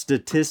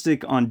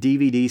statistic on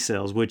DVD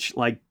sales, which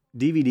like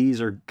DVDs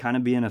are kind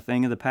of being a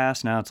thing of the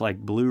past. Now it's like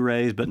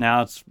Blu-rays, but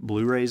now it's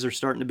Blu-rays are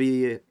starting to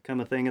become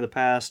a thing of the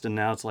past, and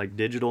now it's like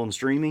digital and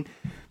streaming.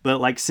 But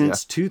like Yeah.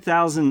 since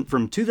 2000,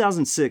 from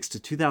 2006 to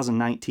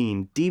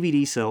 2019,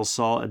 DVD sales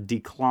saw a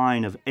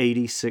decline of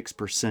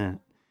 86%.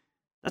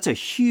 That's a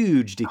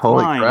huge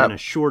Holy decline in crap. a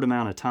short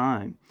amount of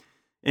time.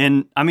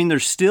 And I mean, they're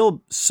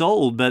still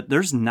sold, but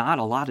there's not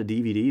a lot of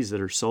DVDs that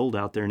are sold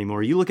out there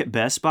anymore. You look at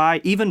Best Buy,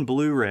 even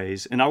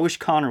Blu-rays, and I wish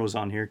Connor was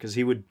on here because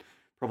he would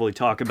probably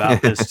talk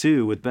about this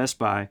too with Best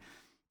Buy.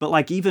 But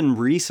like even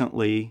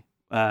recently,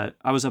 I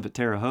was up at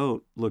Terre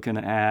Haute looking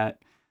at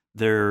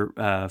their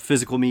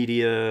physical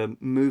media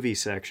movie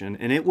section,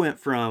 and it went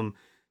from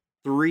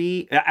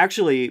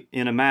actually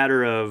in a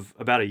matter of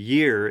about a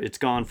year, it's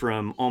gone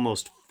from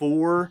almost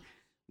four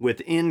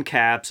with end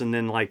caps and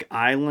then like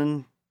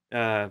island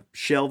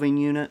shelving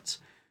units,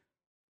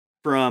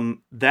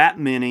 from that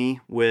many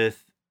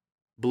with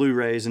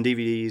Blu-rays and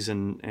DVDs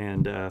and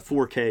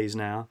 4Ks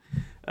now.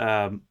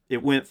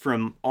 It went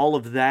from all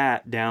of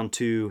that down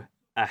to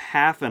a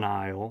half an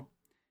aisle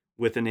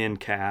with an end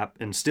cap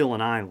and still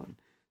an island.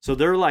 So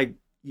they're like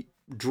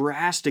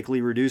drastically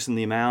reducing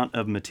the amount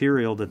of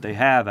material that they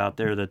have out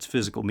there that's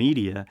physical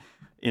media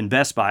in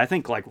Best Buy. I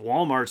think like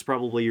Walmart's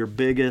probably your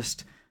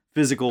biggest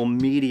physical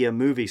media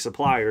movie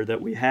supplier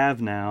that we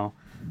have now.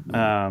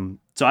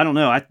 So I don't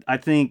know. I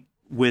think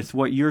with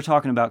what you're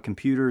talking about,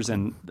 computers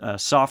and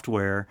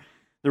software,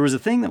 there was a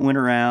thing that went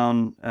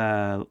around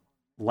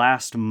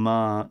last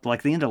month,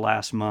 like the end of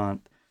last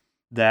month,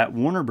 that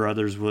Warner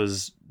Brothers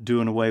was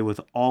doing away with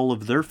all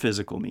of their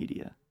physical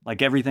media.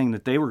 Like everything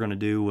that they were going to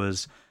do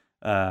was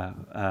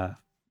uh,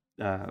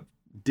 uh,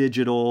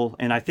 digital,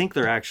 and I think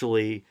they're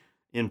actually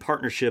in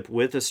partnership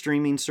with a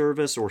streaming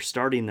service or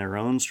starting their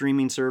own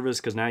streaming service,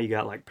 because now you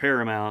got like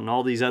Paramount and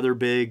all these other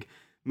big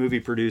movie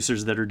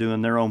producers that are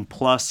doing their own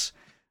plus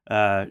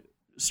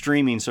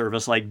streaming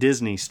service like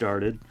Disney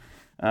started.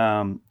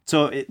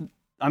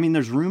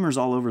 There's rumors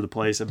all over the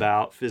place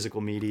about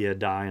physical media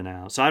dying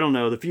out. So I don't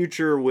know the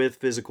future with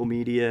physical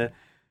media.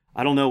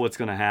 I don't know what's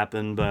going to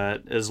happen,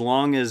 but as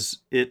long as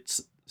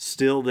it's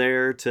still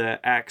there to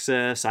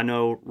access, I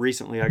know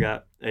recently I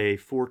got a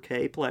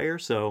 4K player,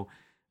 so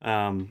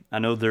I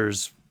know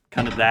there's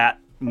kind of that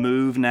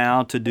move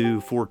now to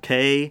do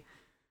 4K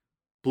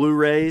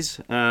Blu-rays,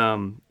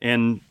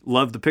 and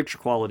love the picture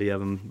quality of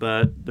them,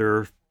 but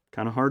they're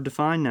kind of hard to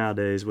find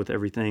nowadays with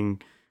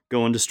everything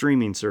going to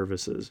streaming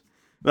services.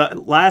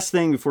 But last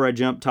thing before I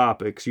jump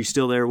topics, you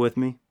still there with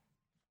me?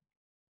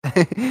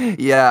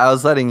 Yeah, I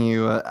was letting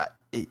you. I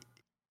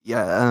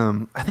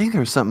think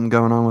there was something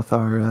going on with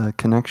our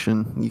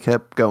connection. You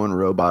kept going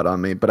robot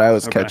on me, but I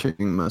was catching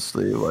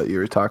mostly what you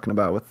were talking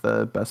about with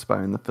the Best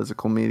Buy and the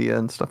physical media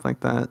and stuff like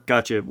that.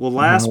 Gotcha. Well,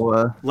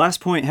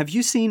 last point. Have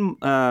you seen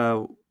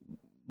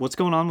what's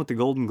going on with the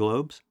Golden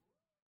Globes?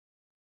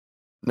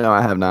 No,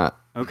 I have not.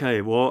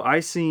 Okay, well,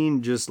 I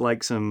seen just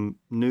like some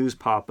news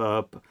pop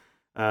up.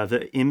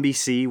 The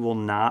NBC will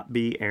not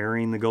be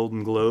airing the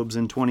Golden Globes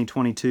in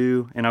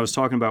 2022. And I was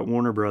talking about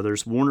Warner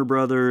Brothers. Warner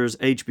Brothers,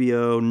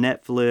 HBO,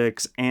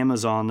 Netflix,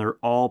 Amazon, they're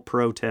all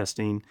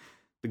protesting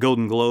the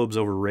Golden Globes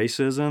over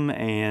racism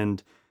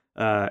and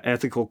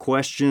ethical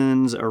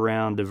questions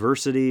around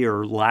diversity,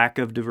 or lack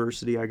of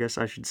diversity, I guess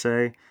I should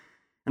say.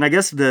 And I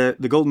guess the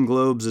Golden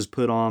Globes is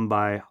put on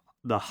by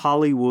the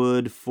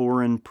Hollywood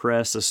Foreign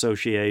Press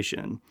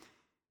Association.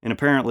 And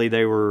apparently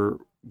they were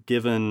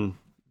given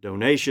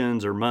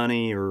donations or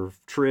money or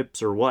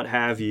trips or what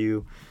have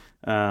you,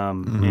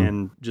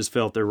 and just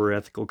felt there were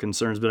ethical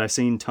concerns. But I've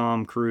seen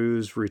Tom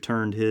Cruise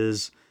returned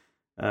his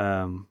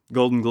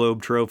Golden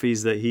Globe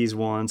trophies that he's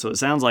won. So it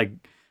sounds like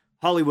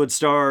Hollywood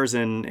stars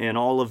and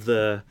all of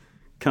the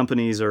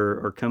companies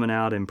are coming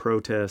out in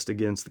protest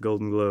against the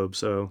Golden Globe.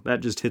 So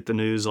that just hit the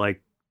news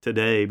like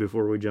today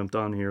before we jumped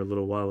on here a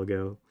little while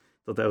ago.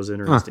 Thought that was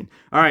interesting.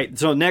 All right,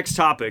 so next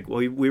topic.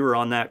 We were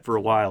on that for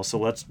a while, so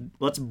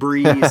let's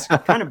breeze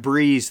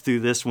through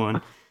this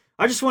one.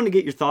 I just wanted to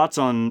get your thoughts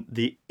on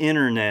the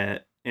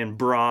internet and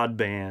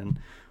broadband.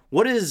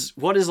 What is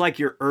like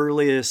your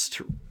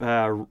earliest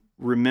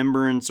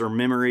remembrance or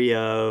memory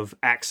of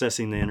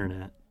accessing the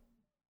internet?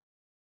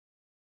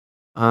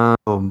 Oh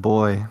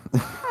boy,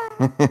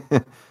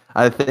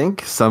 I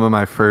think some of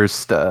my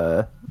first.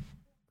 I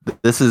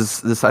think this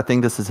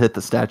has hit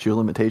the statute of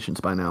limitations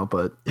by now,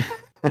 but.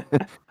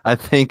 I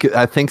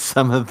think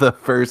some of the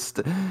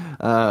first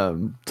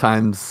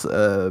times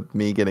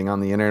me getting on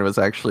the internet was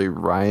actually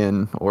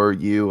Ryan or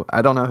you.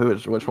 I don't know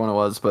which one it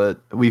was, but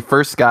we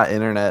first got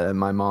internet at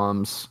my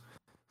mom's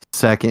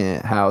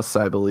second house,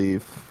 I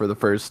believe, for the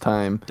first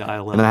time.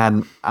 Dial-up.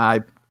 And I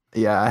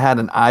had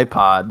an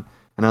iPod,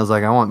 and I was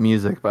like, I want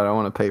music, but I don't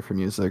want to pay for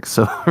music.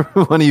 So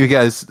one of you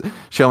guys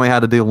show me how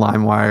to do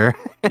LimeWire.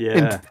 Yeah.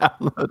 And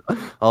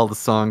download all the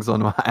songs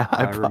on my iPod.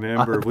 I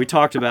remember. We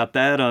talked about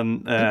that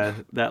on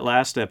that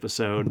last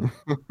episode.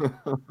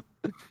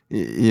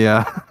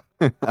 Yeah.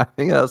 I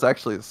think that was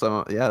actually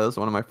that was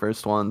one of my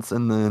first ones.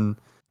 And then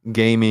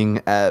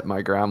gaming at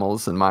my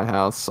grandma's in my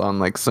house on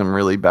like some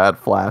really bad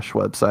Flash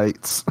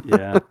websites.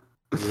 Yeah.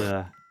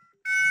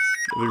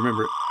 We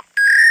remember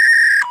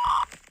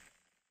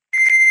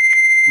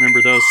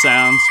those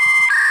sounds?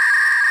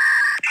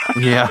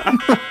 Yeah.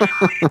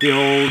 The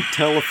old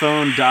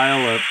telephone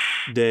dial-up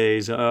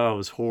days. Oh, it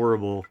was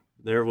horrible.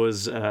 There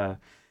was I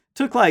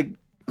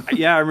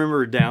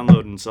remember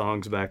downloading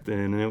songs back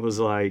then, and it was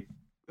like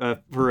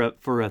for a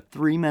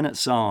 3-minute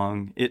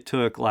song, it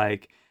took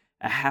like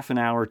a half an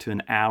hour to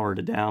an hour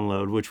to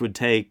download, which would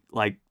take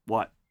like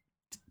what?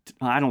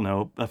 I don't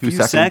know, a few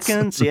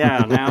seconds. Yeah,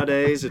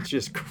 nowadays it's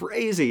just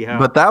crazy how.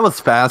 But that was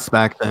fast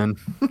back then.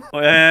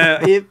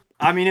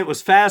 It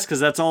was fast because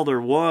that's all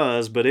there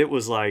was, but it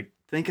was like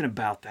thinking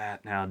about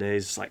that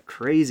nowadays. It's like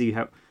crazy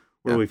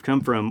where we've come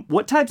from.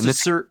 What types of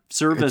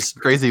service? It's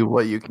crazy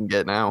what you can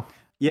get now.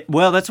 Yeah,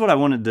 well, that's what I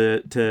wanted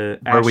to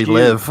ask where we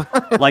live.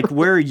 Like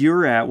where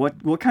you're at.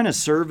 What kind of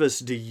service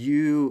do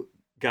you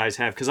guys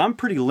have? Because I'm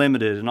pretty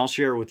limited, and I'll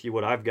share with you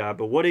what I've got.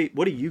 But what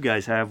do you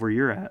guys have where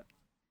you're at?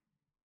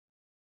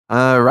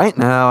 Right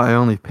now, I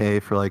only pay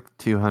for like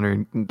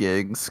 200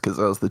 gigs because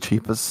that was the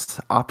cheapest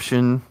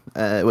option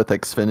with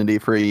Xfinity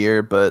for a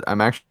year. But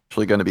I'm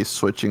actually going to be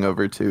switching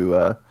over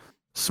to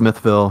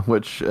Smithville,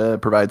 which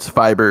provides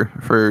fiber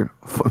for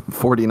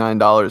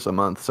 $49 a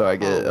month. So I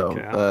get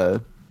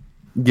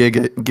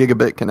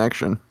gigabit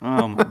connection.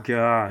 Oh my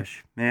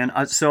gosh, man!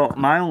 So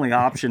my only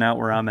option out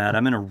where I'm at,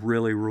 I'm in a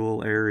really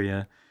rural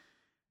area.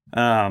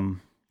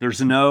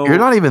 There's no. You're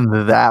not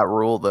even that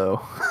rural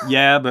though.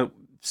 Yeah, but.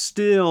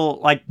 Still,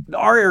 like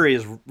our area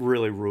is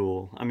really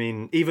rural. I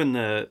mean, even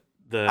the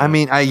I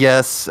mean, I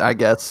guess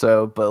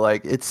so, but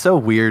like it's so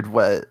weird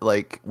what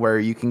like where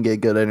you can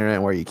get good internet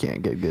and where you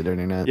can't get good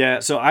internet. Yeah,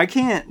 so I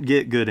can't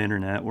get good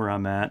internet where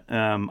I'm at.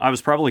 I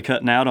was probably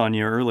cutting out on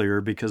you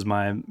earlier because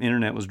my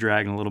internet was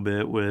dragging a little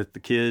bit with the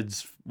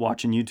kids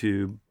watching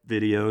YouTube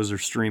videos or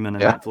streaming a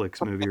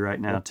Netflix movie right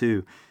now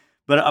too.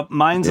 But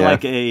mine's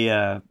like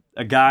a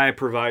guy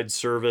provides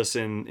service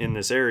in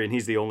this area, and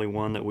he's the only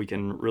one that we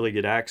can really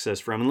get access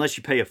from, unless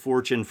you pay a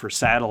fortune for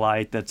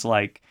satellite. That's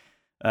like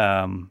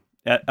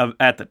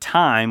at the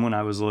time when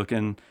I was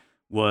looking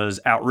was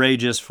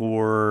outrageous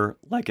for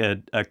like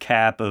a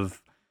cap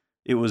of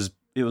it was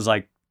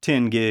like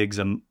 10 gigs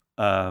a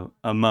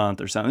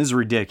month or something. This is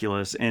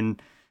ridiculous,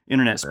 and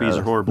internet speeds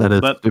are horrible. That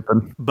is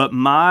stupid. But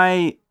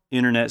my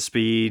internet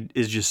speed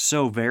is just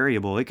so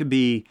variable. It could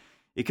be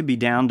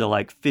down to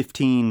like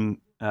 15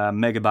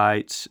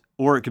 megabytes,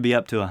 or it could be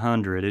up to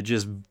 100. It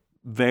just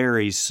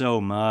varies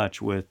so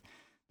much with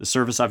the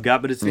service I've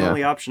got, but it's the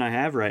only option I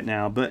have right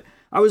now. But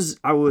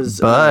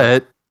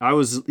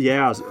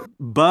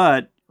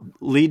but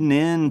leading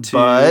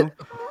into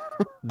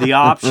the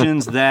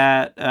options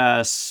that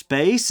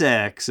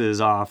SpaceX is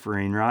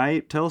offering,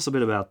 right? Tell us a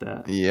bit about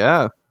that.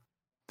 Yeah.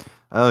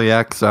 Oh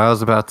yeah, because I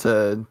was about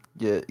to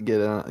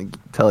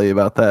tell you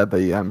about that, but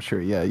yeah, I'm sure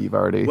you've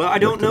already. Well, I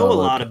don't know a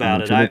lot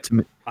about it.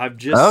 I've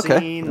just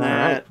seen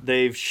that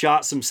they've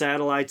shot some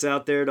satellites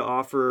out there to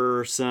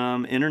offer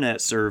some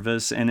internet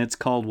service, and it's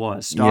called what?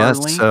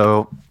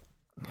 Starlink?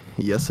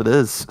 Yes, it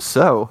is.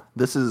 So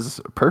this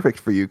is perfect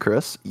for you,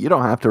 Chris. You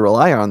don't have to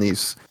rely on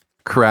these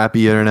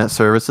crappy internet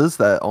services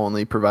that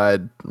only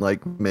provide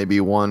like maybe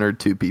one or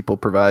two people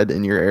provide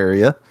in your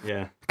area.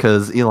 Yeah.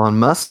 Because Elon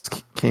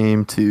Musk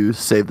came to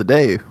save the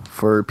day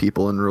for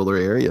people in rural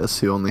areas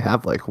who only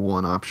have like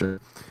one option.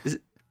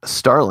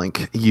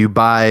 Starlink. You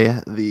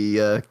buy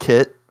the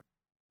kit,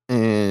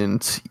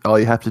 and all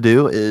you have to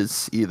do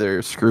is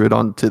either screw it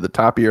onto the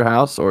top of your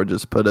house or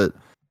just put it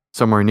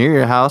somewhere near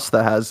your house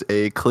that has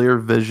a clear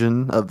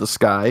vision of the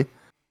sky,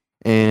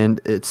 and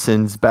it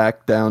sends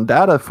back down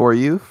data for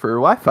you for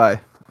Wi-Fi.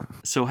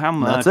 So how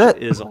much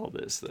is all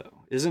this though?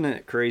 Isn't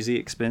it crazy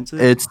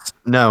expensive? It's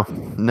no.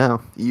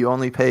 You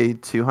only pay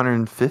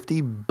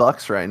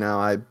 $250 right now,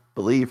 I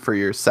believe, for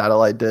your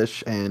satellite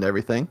dish and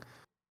everything.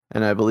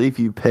 And I believe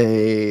you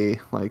pay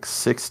like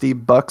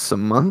 $60 a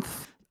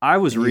month. I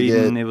was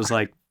reading it was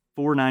like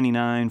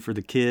 $4.99 for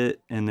the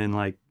kit, and then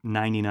like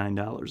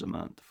 $99 a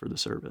month for the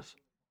service.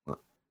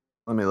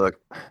 Let me look,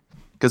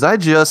 because I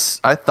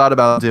thought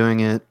about doing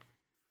it.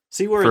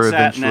 See where it's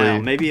at now.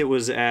 Maybe it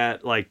was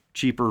at like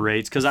cheaper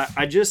rates, because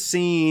I just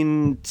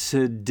seen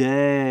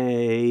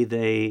today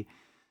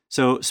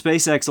so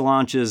SpaceX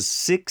launches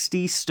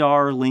 60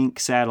 Starlink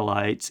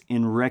satellites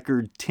in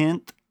record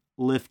 10th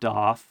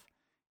liftoff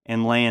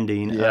and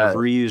landing of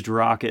reused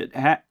rocket.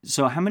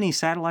 So how many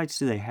satellites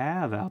do they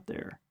have out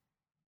there?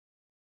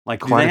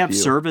 Like, do they have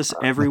service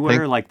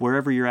everywhere? Like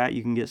wherever you're at,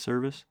 you can get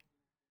service?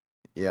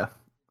 Yeah.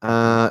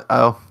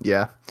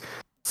 Yeah.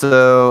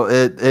 So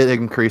it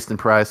increased in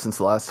price since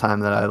the last time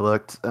that I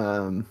looked.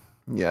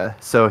 Yeah.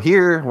 So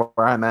here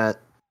where I'm at,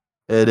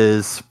 it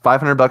is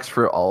 $500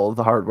 for all of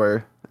the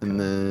hardware, and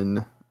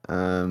then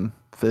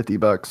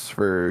 $50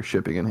 for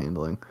shipping and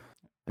handling,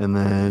 and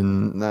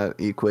then that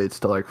equates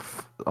to like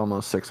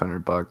almost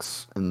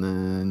 $600, and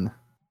then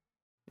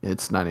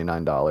it's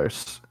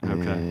 $99.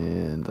 Okay.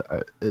 And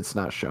it's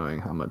not showing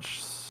how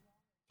much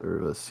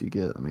service you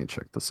get. Let me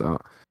check this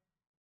out.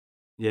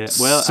 Yeah.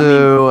 Well,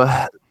 so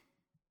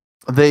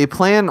they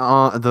plan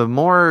on the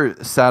more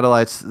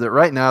satellites that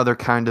right now they're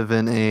kind of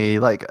in a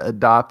like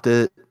adopt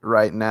it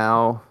right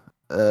now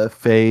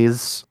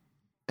phase,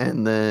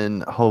 and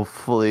then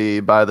hopefully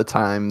by the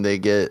time they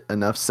get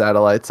enough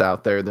satellites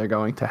out there, they're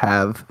going to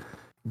have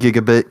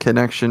gigabit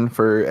connection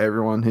for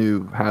everyone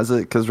who has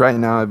it. Because right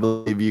now I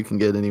believe you can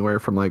get anywhere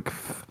from like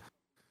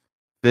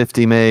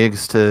 50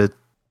 megs to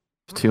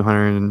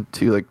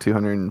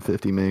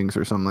 250 megs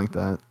or something like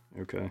that.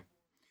 Okay.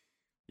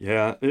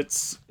 Yeah,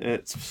 it's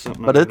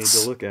something I need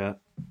to look at.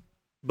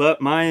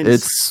 But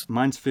mine's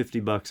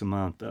 $50 a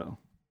month though.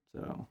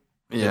 So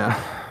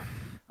yeah.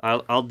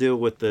 I'll deal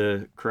with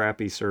the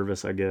crappy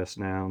service, I guess,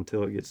 now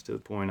until it gets to the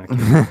point I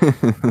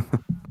can.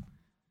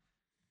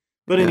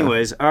 But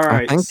anyways, all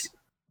right.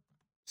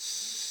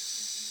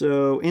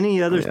 So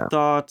any other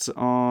thoughts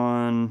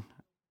on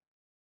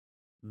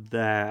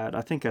that?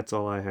 I think that's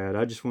all I had.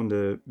 I just wanted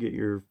to get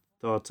your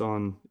thoughts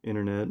on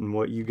internet and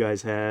what you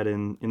guys had.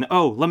 And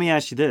let me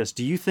ask you this.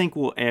 Do you think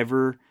we'll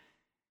ever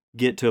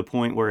get to a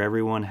point where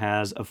everyone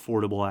has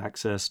affordable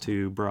access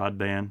to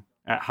broadband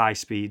at high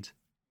speeds?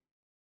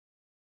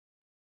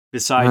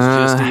 Besides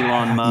just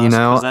Elon Musk,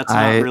 because that's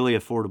not really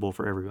affordable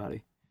for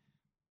everybody.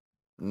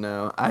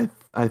 No, I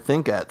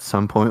think at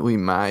some point we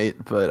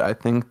might, but I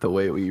think the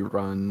way we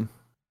run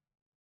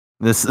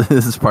this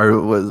is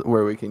part was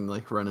where we can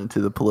like run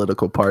into the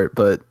political part,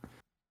 but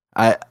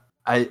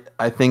I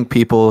think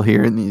people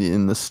here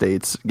in the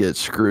States get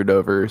screwed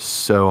over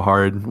so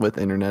hard with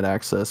internet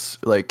access.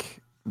 Like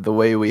the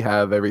way we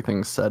have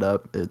everything set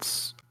up,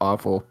 it's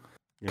awful.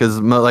 Yeah. Because,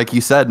 like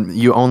you said,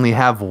 you only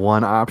have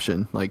one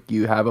option. Like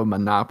you have a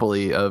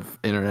monopoly of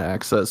internet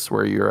access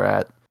where you're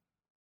at,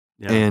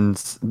 Yeah. and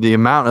the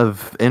amount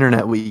of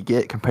internet we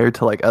get compared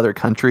to like other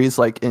countries,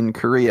 like in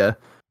Korea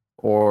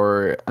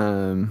or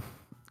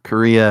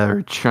Korea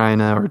or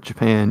China or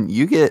Japan,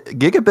 you get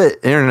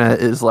gigabit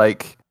internet is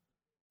like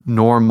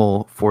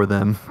normal for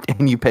them,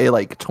 and you pay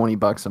like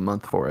 $20 a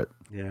month for it.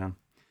 Yeah.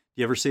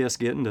 You ever see us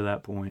getting to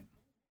that point?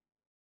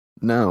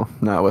 No,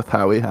 not with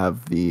how we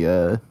have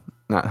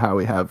not how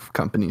we have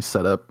companies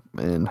set up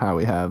and how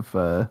we have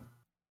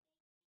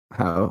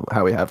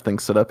how we have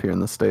things set up here in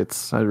the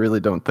States. I really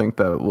don't think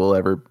that we'll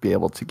ever be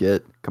able to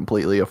get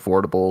completely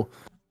affordable,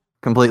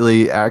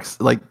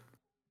 like,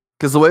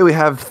 because the way we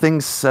have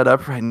things set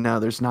up right now,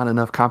 there's not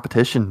enough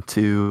competition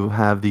to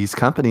have these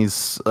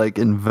companies like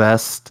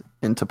invest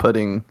into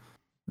putting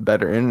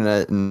better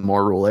internet in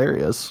more rural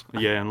areas.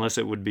 Yeah, unless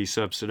it would be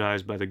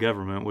subsidized by the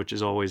government, which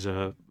is always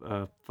a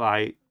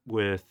fight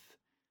with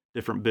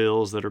different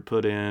bills that are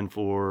put in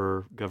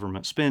for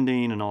government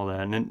spending and all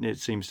that, and it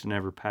seems to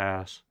never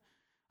pass.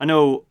 I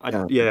know,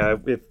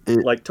 if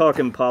It, like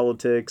talking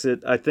politics,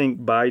 I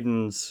think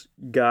Biden's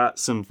got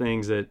some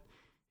things that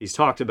he's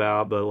talked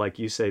about, but like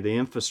you say, the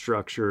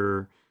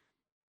infrastructure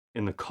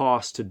and the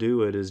cost to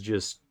do it is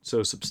just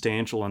so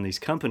substantial on these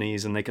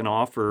companies, and they can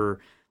offer,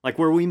 like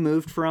where we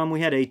moved from,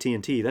 we had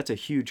AT&T. That's a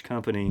huge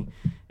company,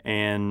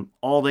 and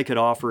all they could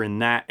offer in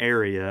that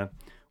area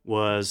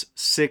was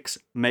 6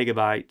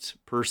 megabytes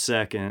per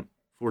second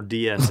for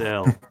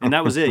DSL, and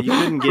that was it. You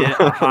couldn't get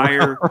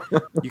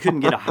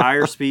a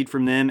higher speed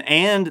from them,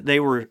 and they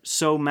were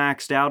so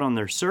maxed out on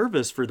their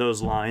service for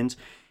those lines,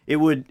 it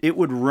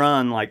would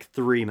run like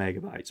 3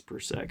 megabytes per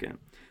second,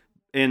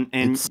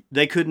 and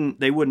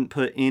they wouldn't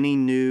put any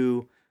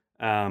new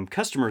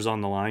customers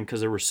on the line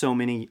because there were so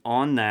many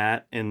on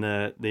that, and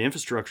the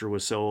infrastructure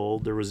was so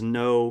old. There was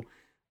no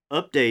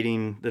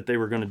updating that they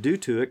were going to do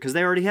to it because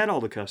they already had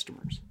all the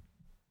customers.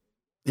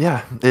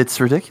 Yeah, it's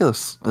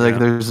ridiculous. Like Yeah.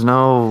 there's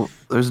no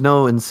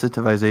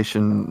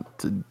incentivization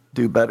to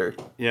do better.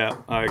 Yeah,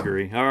 I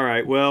agree. All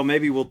right. Well,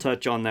 maybe we'll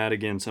touch on that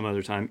again some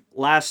other time.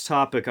 Last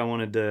topic I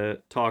wanted to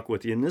talk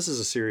with you, and this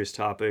is a serious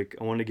topic.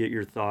 I wanted to get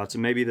your thoughts,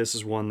 and maybe this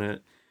is one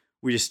that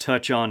we just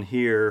touch on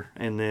here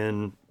and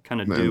then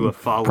kind of do a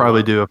follow-up.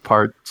 Probably do a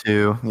part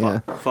 2. Yeah.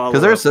 Follow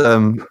Because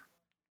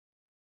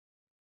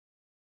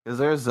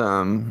there's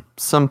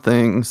some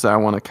things I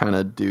want to kind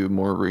of do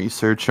more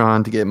research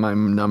on to get my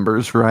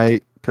numbers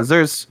right. Because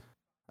there's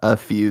a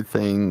few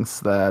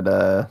things that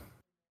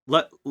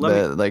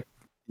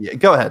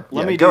go ahead.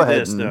 Let me do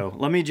this though.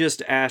 Let me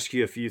just ask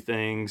you a few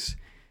things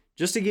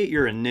just to get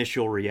your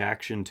initial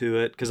reaction to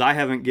it, because I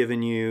haven't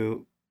given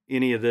you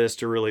any of this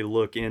to really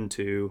look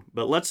into.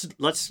 But let's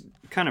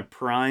kind of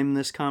prime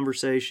this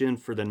conversation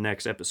for the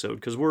next episode,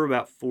 because we're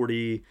about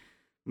 40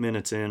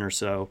 minutes in or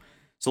so.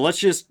 So let's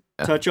just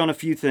touch on a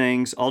few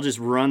things. I'll just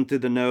run through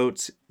the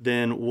notes,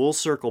 then we'll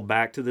circle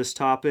back to this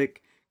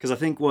topic, because I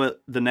think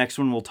what the next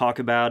one we'll talk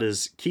about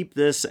is keep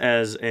this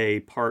as a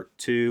part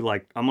 2.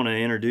 Like, I'm going to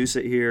introduce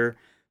it here,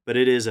 but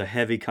it is a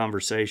heavy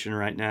conversation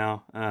right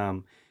now.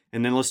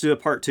 And then let's do a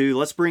part 2.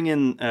 Let's bring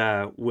in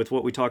with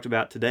what we talked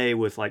about today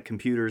with like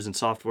computers and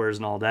softwares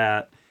and all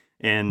that,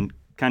 and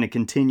kind of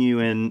continue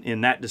in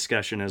that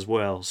discussion as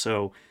well.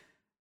 So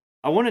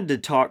I wanted to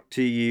talk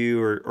to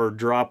you or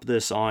drop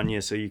this on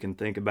you so you can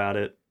think about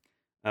it.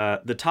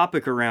 The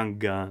topic around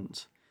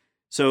guns.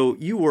 So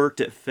you worked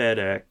at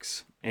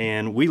FedEx,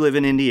 and we live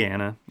in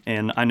Indiana,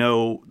 and I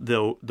know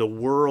the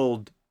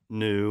world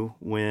knew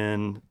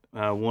when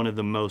one of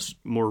the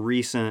more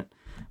recent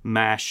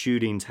mass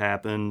shootings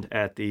happened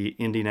at the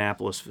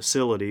Indianapolis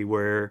facility,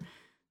 where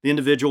the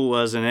individual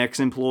was an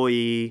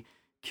ex-employee,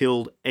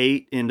 killed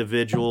 8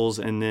 individuals,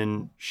 and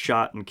then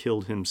shot and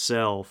killed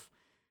himself.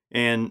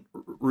 And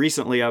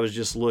recently I was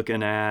just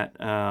looking at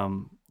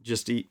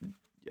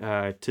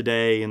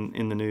today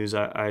in the news,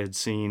 I had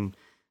seen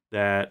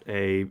that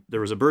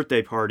there was a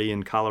birthday party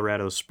in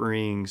Colorado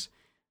Springs.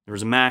 There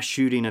was a mass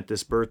shooting at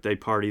this birthday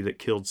party that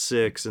killed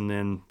 6, and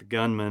then the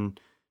gunman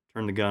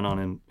turned the gun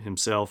on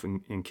himself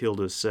and killed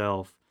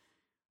himself.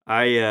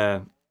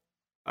 I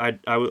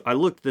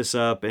looked this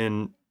up,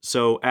 and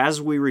so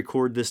as we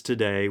record this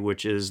today,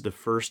 which is the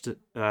first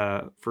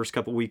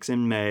couple weeks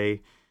in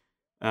May,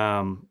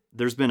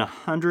 there's been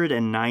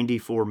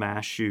 194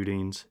 mass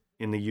shootings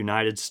in the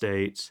United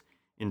States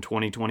in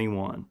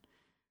 2021.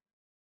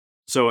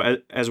 So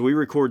as we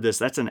record this,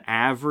 that's an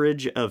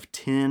average of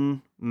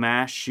 10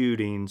 mass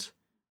shootings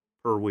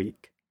per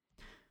week.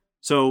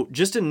 So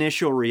just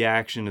initial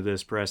reaction to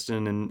this,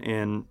 Preston,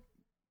 and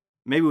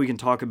maybe we can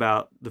talk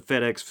about the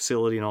FedEx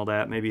facility and all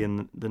that maybe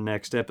in the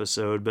next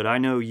episode. But I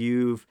know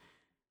you've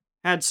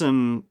had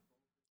some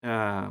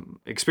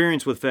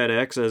experience with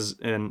FedEx as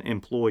an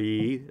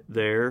employee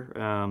there.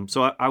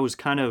 So I was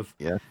kind of,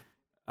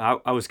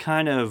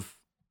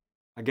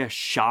 I guess,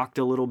 shocked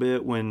a little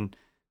bit when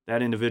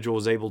that individual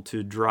was able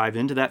to drive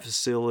into that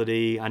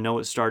facility. I know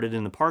it started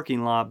in the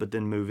parking lot, but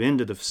then move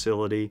into the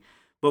facility.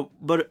 But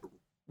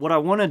what I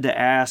wanted to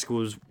ask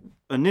was,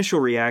 initial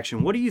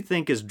reaction, what do you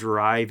think is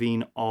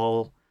driving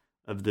all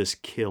of this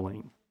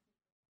killing?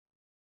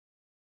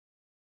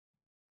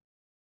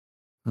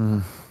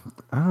 Mm,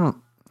 I don't,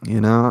 you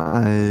know,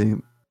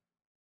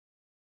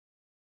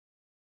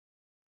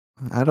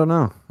 I don't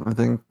know. I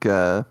think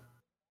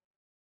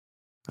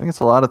it's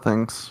a lot of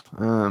things.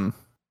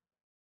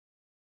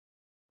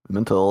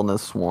 Mental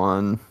illness,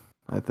 one,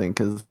 I think,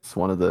 is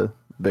one of the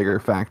bigger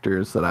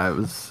factors that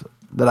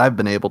I've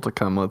been able to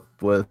come up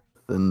with,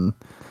 and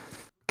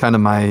kind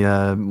of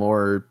my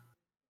more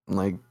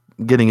like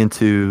getting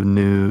into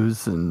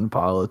news and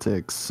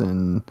politics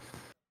and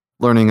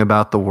learning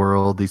about the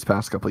world these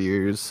past couple of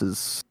years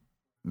is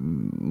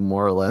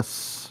more or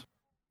less,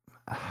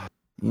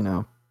 you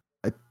know,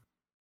 I,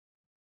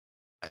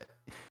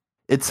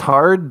 it's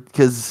hard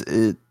because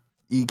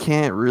you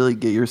can't really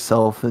get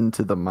yourself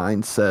into the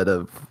mindset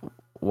of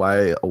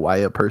why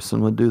a person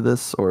would do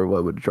this or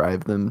what would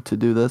drive them to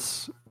do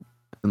this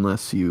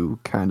unless you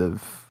kind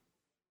of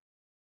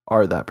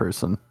are that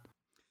person.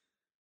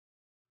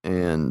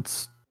 And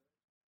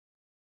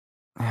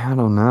I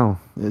don't know.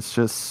 It's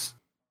just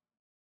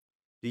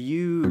Do it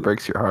you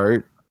breaks your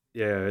heart.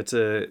 Yeah, it's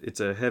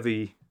a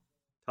heavy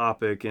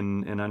topic,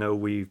 and I know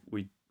we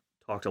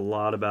talked a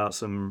lot about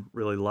some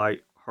really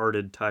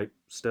light-hearted type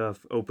stuff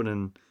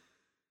opening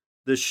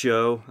this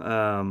show.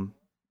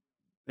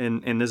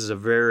 And this is a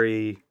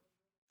very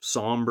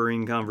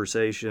sombering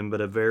conversation,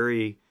 but a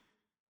very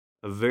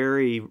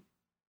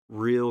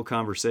real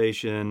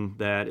conversation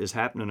that is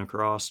happening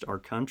across our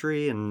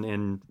country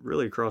and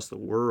really across the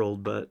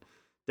world, but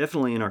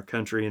definitely in our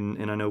country.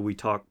 And I know we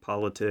talk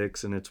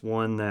politics, and it's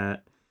one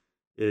that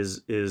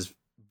is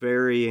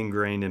very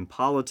ingrained in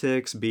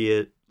politics, be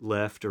it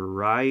left or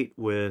right,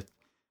 with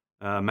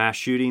mass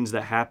shootings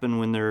that happen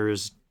when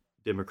there's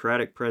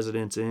Democratic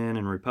presidents in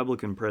and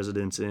Republican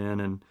presidents in,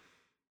 and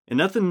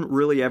nothing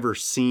really ever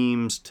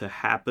seems to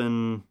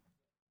happen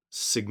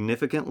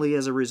significantly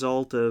as a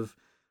result of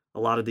a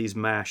lot of these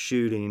mass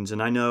shootings.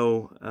 And I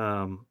know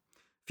a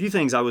few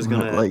things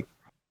Like,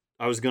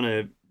 I was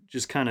gonna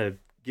just kind of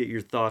get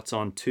your thoughts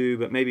on too,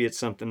 but maybe it's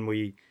something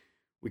we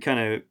kind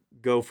of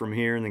go from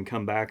here and then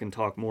come back and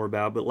talk more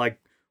about. But like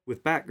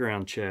with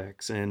background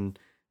checks and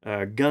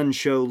gun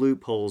show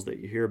loopholes that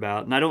you hear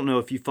about, and I don't know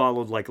if you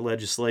followed like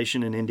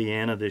legislation in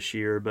Indiana this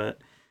year,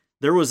 but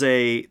there was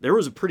a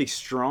pretty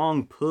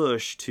strong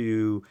push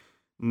to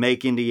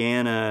make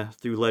Indiana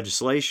through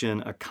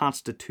legislation a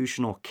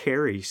constitutional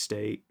carry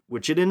state,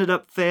 which it ended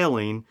up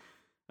failing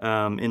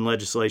in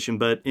legislation.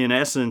 But in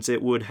essence,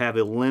 it would have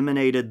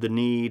eliminated the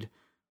need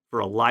for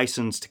a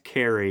license to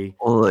carry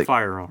well, a like,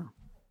 firearm.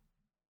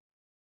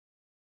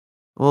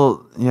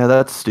 well, yeah,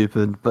 that's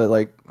stupid. But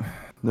like,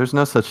 there's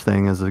no such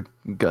thing as a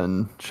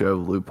gun show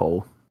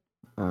loophole.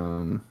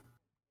 Um,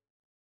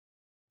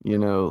 you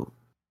know,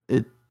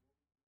 it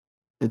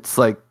it's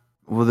like,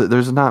 well,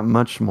 there's not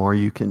much more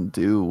you can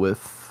do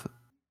with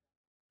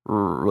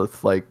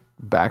like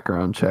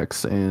background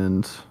checks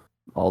and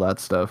all that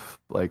stuff.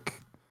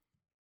 Like,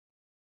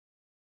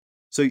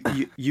 So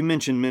you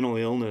mentioned mental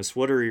illness.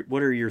 What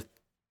are your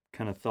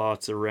kind of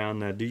thoughts around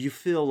that? Do you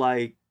feel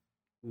like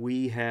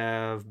we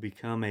have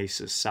become a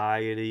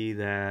society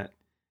that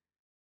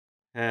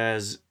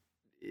has,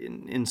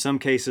 in some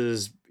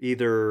cases,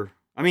 either,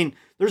 I mean,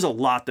 there's a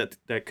lot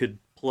that could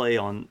play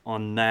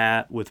on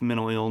that with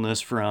mental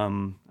illness.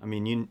 From, I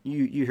mean,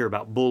 you hear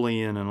about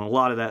bullying and a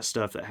lot of that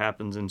stuff that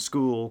happens in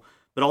school,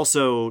 but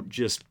also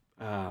just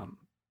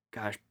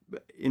gosh,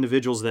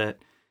 individuals that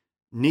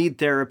need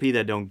therapy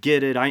that don't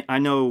get it. I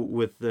know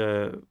with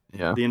yeah,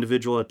 the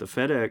individual at the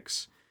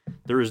FedEx,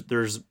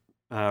 there's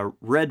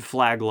red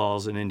flag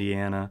laws in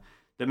Indiana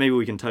that maybe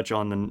we can touch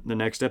on the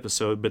next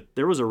episode. But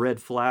there was a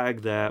red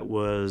flag that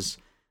was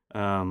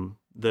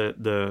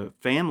the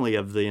family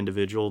of the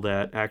individual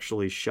that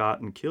actually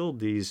shot and killed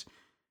these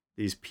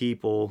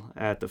people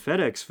at the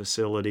FedEx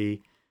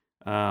facility.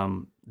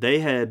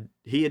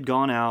 He had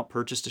gone out,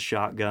 purchased a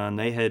shotgun.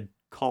 They had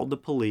called the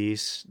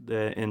police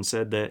and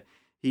said that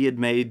he had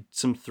made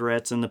some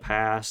threats in the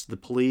past. The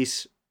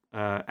police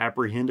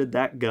apprehended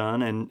that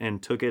gun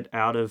and took it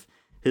out of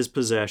his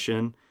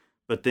possession,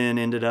 but then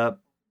ended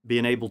up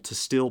being able to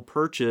still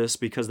purchase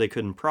because they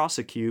couldn't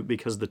prosecute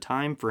because the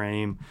time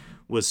frame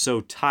was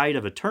so tight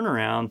of a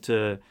turnaround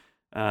to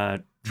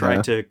try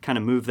yeah. to kind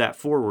of move that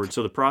forward.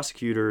 So the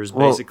prosecutors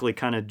Well, basically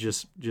kind of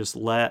just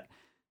let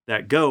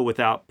that go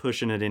without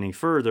pushing it any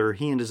further.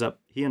 He ends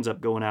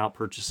up going out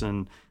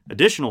purchasing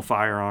additional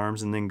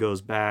firearms and then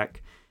goes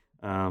back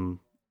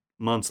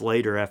months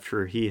later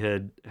after he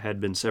had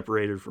been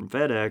separated from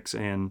FedEx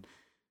and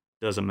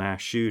does a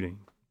mass shooting.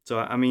 So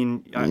I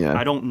mean, yeah,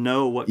 I don't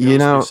know what you goes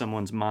through know,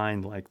 someone's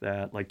mind like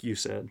that, like you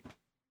said.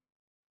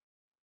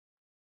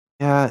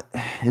 yeah,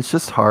 it's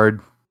just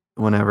hard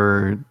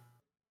whenever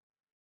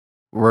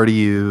where do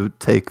you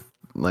take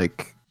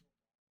like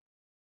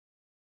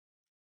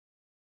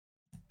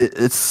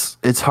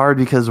it's hard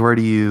because where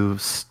do you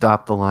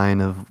stop the line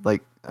of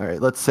like, all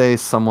right, let's say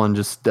someone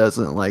just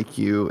doesn't like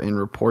you and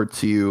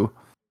reports you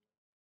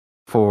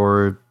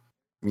for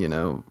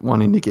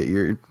wanting to get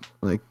your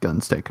like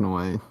guns taken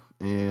away,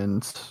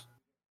 and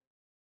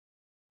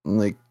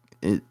like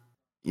it,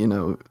 you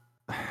know,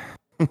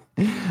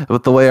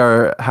 with the way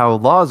how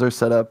laws are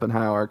set up and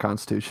how our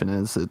constitution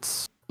is,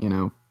 it's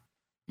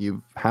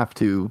you have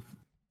to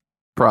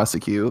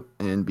prosecute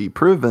and be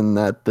proven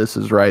that this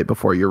is right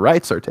before your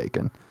rights are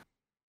taken.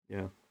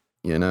 Yeah.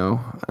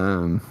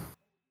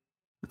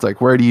 It's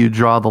like, where do you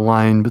draw the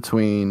line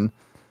between,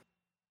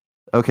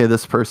 okay,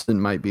 this person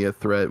might be a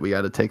threat, we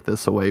got to take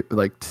this away,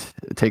 like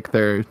take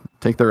their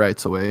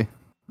rights away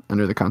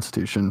under the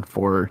Constitution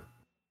for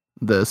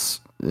this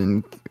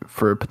and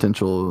for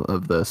potential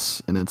of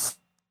this, and it's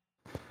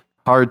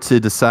hard to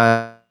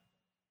decide,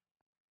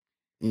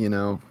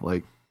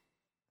 like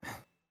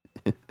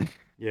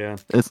yeah,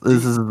 this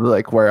is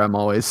like where I'm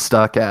always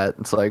stuck at.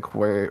 It's like,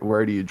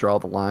 where do you draw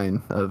the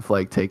line of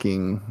like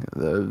taking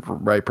the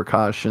right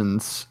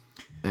precautions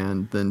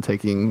and then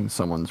taking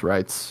someone's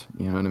rights?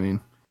 You know what I mean?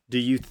 Do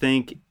you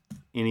think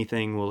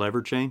anything will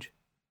ever change?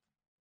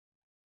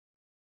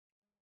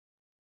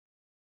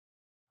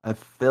 I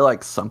feel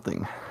like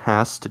something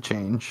has to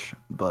change,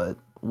 but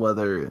what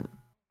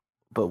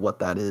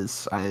that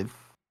is, I've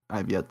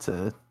yet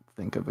to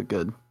think of a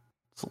good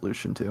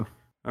solution to.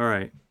 All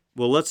right.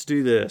 Well, let's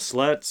do this.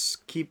 Let's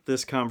keep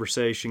this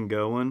conversation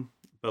going,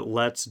 but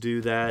let's do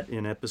that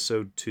in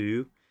episode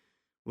 2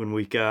 when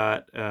we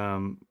got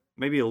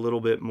maybe a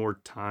little bit more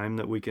time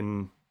that we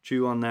can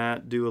chew on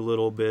that, do a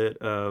little bit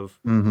of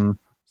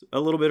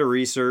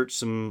research,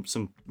 some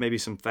maybe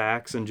some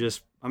facts, and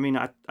just, I mean,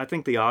 I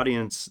think the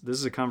audience, this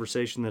is a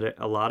conversation that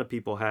a lot of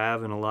people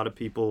have and a lot of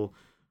people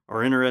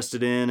are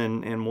interested in,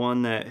 and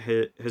one that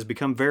has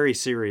become very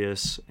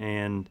serious.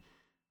 And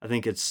I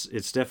think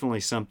it's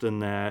definitely something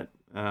that,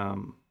 I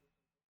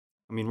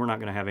mean, we're not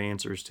going to have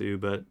answers to,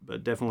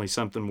 but definitely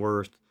something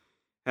worth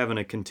having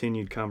a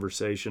continued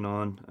conversation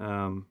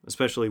on,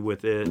 especially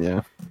with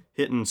it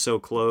hitting so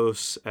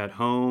close at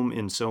home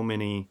in so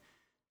many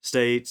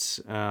states.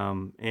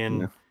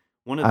 And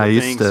one of the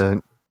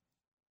things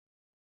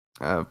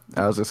I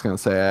was just going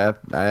to say,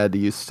 I had to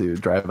used to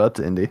drive up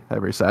to Indy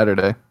every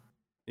Saturday.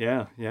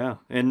 Yeah.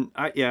 And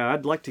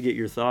I'd like to get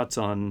your thoughts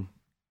on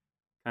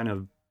kind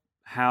of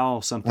how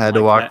something like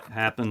that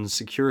happens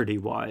security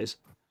wise.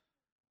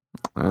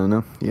 I don't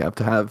know. You have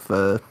to have,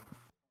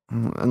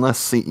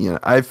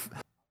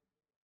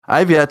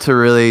 I've yet to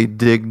really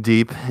dig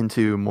deep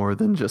into more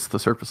than just the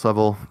surface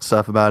level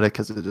stuff about it,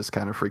 because it just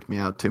kind of freaked me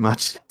out too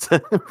much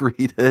to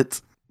read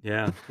it.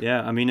 Yeah.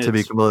 I mean, to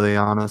be completely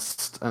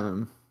honest,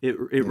 it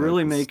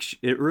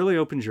really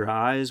opens your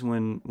eyes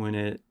when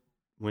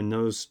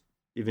those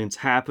events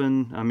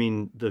happen. I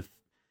mean, the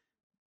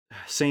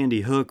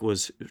Sandy Hook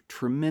was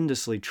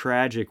tremendously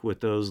tragic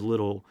with those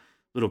little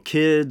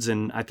kids,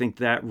 and I think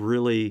that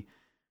really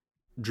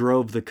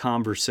drove the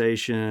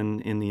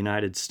conversation in the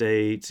United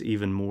States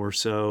even more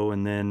so.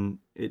 And then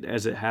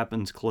as it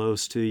happens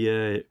close to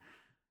you,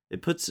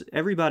 it puts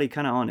everybody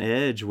kind of on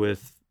edge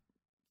with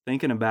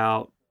thinking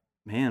about,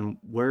 man,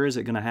 where is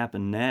it going to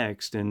happen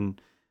next?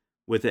 And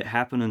with it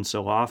happening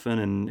so often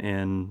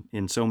and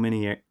in so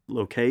many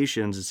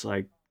locations, it's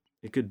like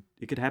it could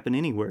happen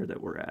anywhere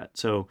that we're at.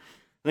 So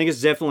I think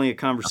it's definitely a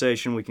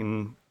conversation we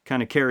can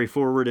kind of carry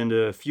forward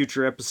into a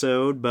future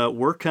episode, but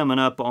we're coming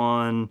up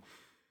on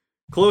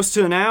close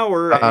to an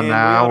hour, and we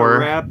ought to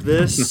wrap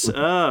this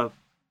up.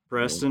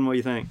 Preston, what do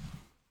you think?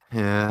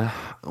 Yeah,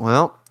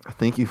 well,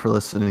 thank you for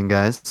listening,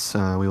 guys.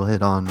 We will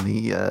hit on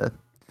the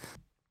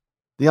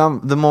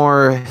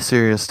more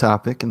serious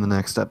topic in the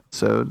next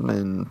episode,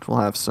 and we'll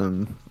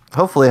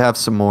hopefully have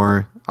some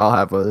more. I'll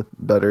have a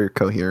better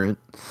coherent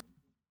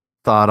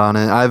thought on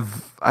it.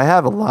 I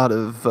have a lot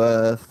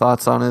of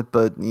thoughts on it,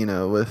 but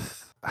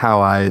with how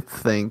I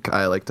think,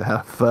 I like to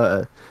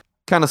have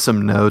kind of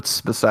some notes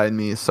beside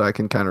me so I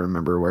can kind of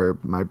remember where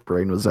my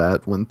brain was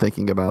at when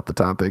thinking about the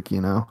topic.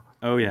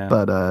 Oh yeah.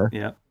 But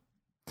yeah.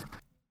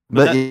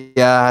 But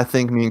yeah, I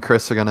think me and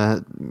Chris are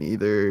gonna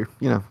either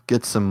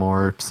get some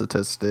more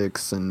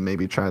statistics and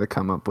maybe try to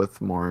come up with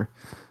more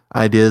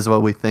ideas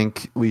what we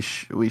think we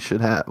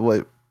should have,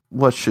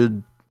 what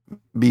should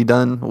be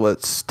done,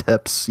 what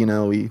steps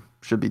we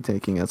should be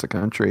taking as a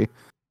country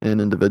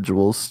and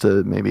individuals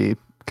to maybe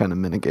kind of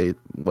mitigate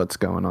what's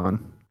going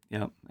on.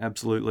 Yeah,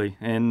 absolutely.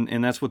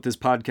 And that's what this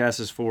podcast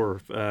is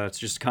for. It's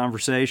just a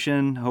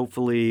conversation,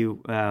 hopefully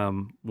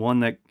one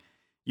that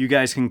you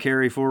guys can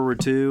carry forward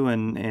too.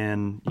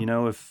 And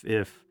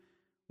if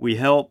we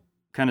help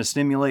kind of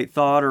stimulate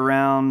thought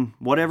around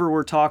whatever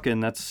we're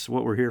talking, that's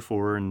what we're here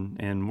for.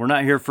 And we're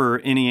not here for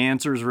any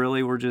answers,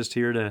 really. We're just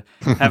here to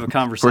have a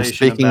conversation.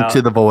 We're speaking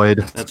to the void.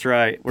 That's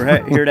right.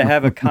 We're here to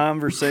have a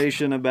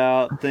conversation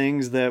about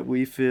things that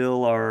we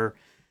feel are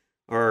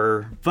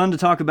fun to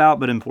talk about,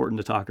 but important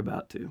to talk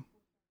about too.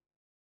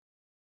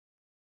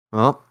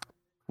 Well,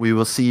 we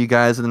will see you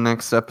guys in the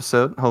next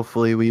episode.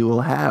 Hopefully we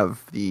will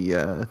have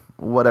the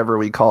whatever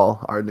we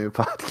call our new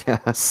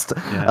podcast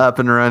up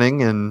and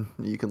running, and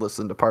you can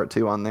listen to part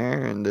 2 on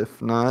there, and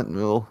if not,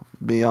 we'll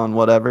be on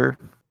whatever.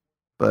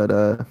 But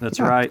that's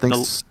right.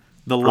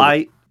 The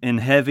light and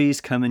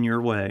heavies coming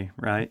your way,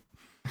 right?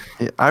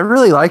 I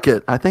really like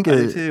it. I think I it.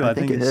 do too. I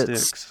think it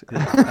hits. sticks.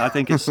 I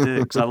think it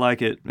sticks. I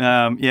like it.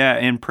 Yeah,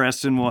 and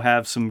Preston will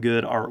have some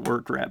good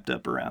artwork wrapped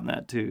up around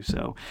that too.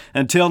 So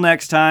until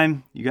next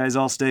time, you guys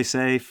all stay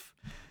safe.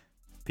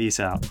 Peace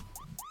out.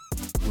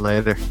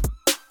 Later.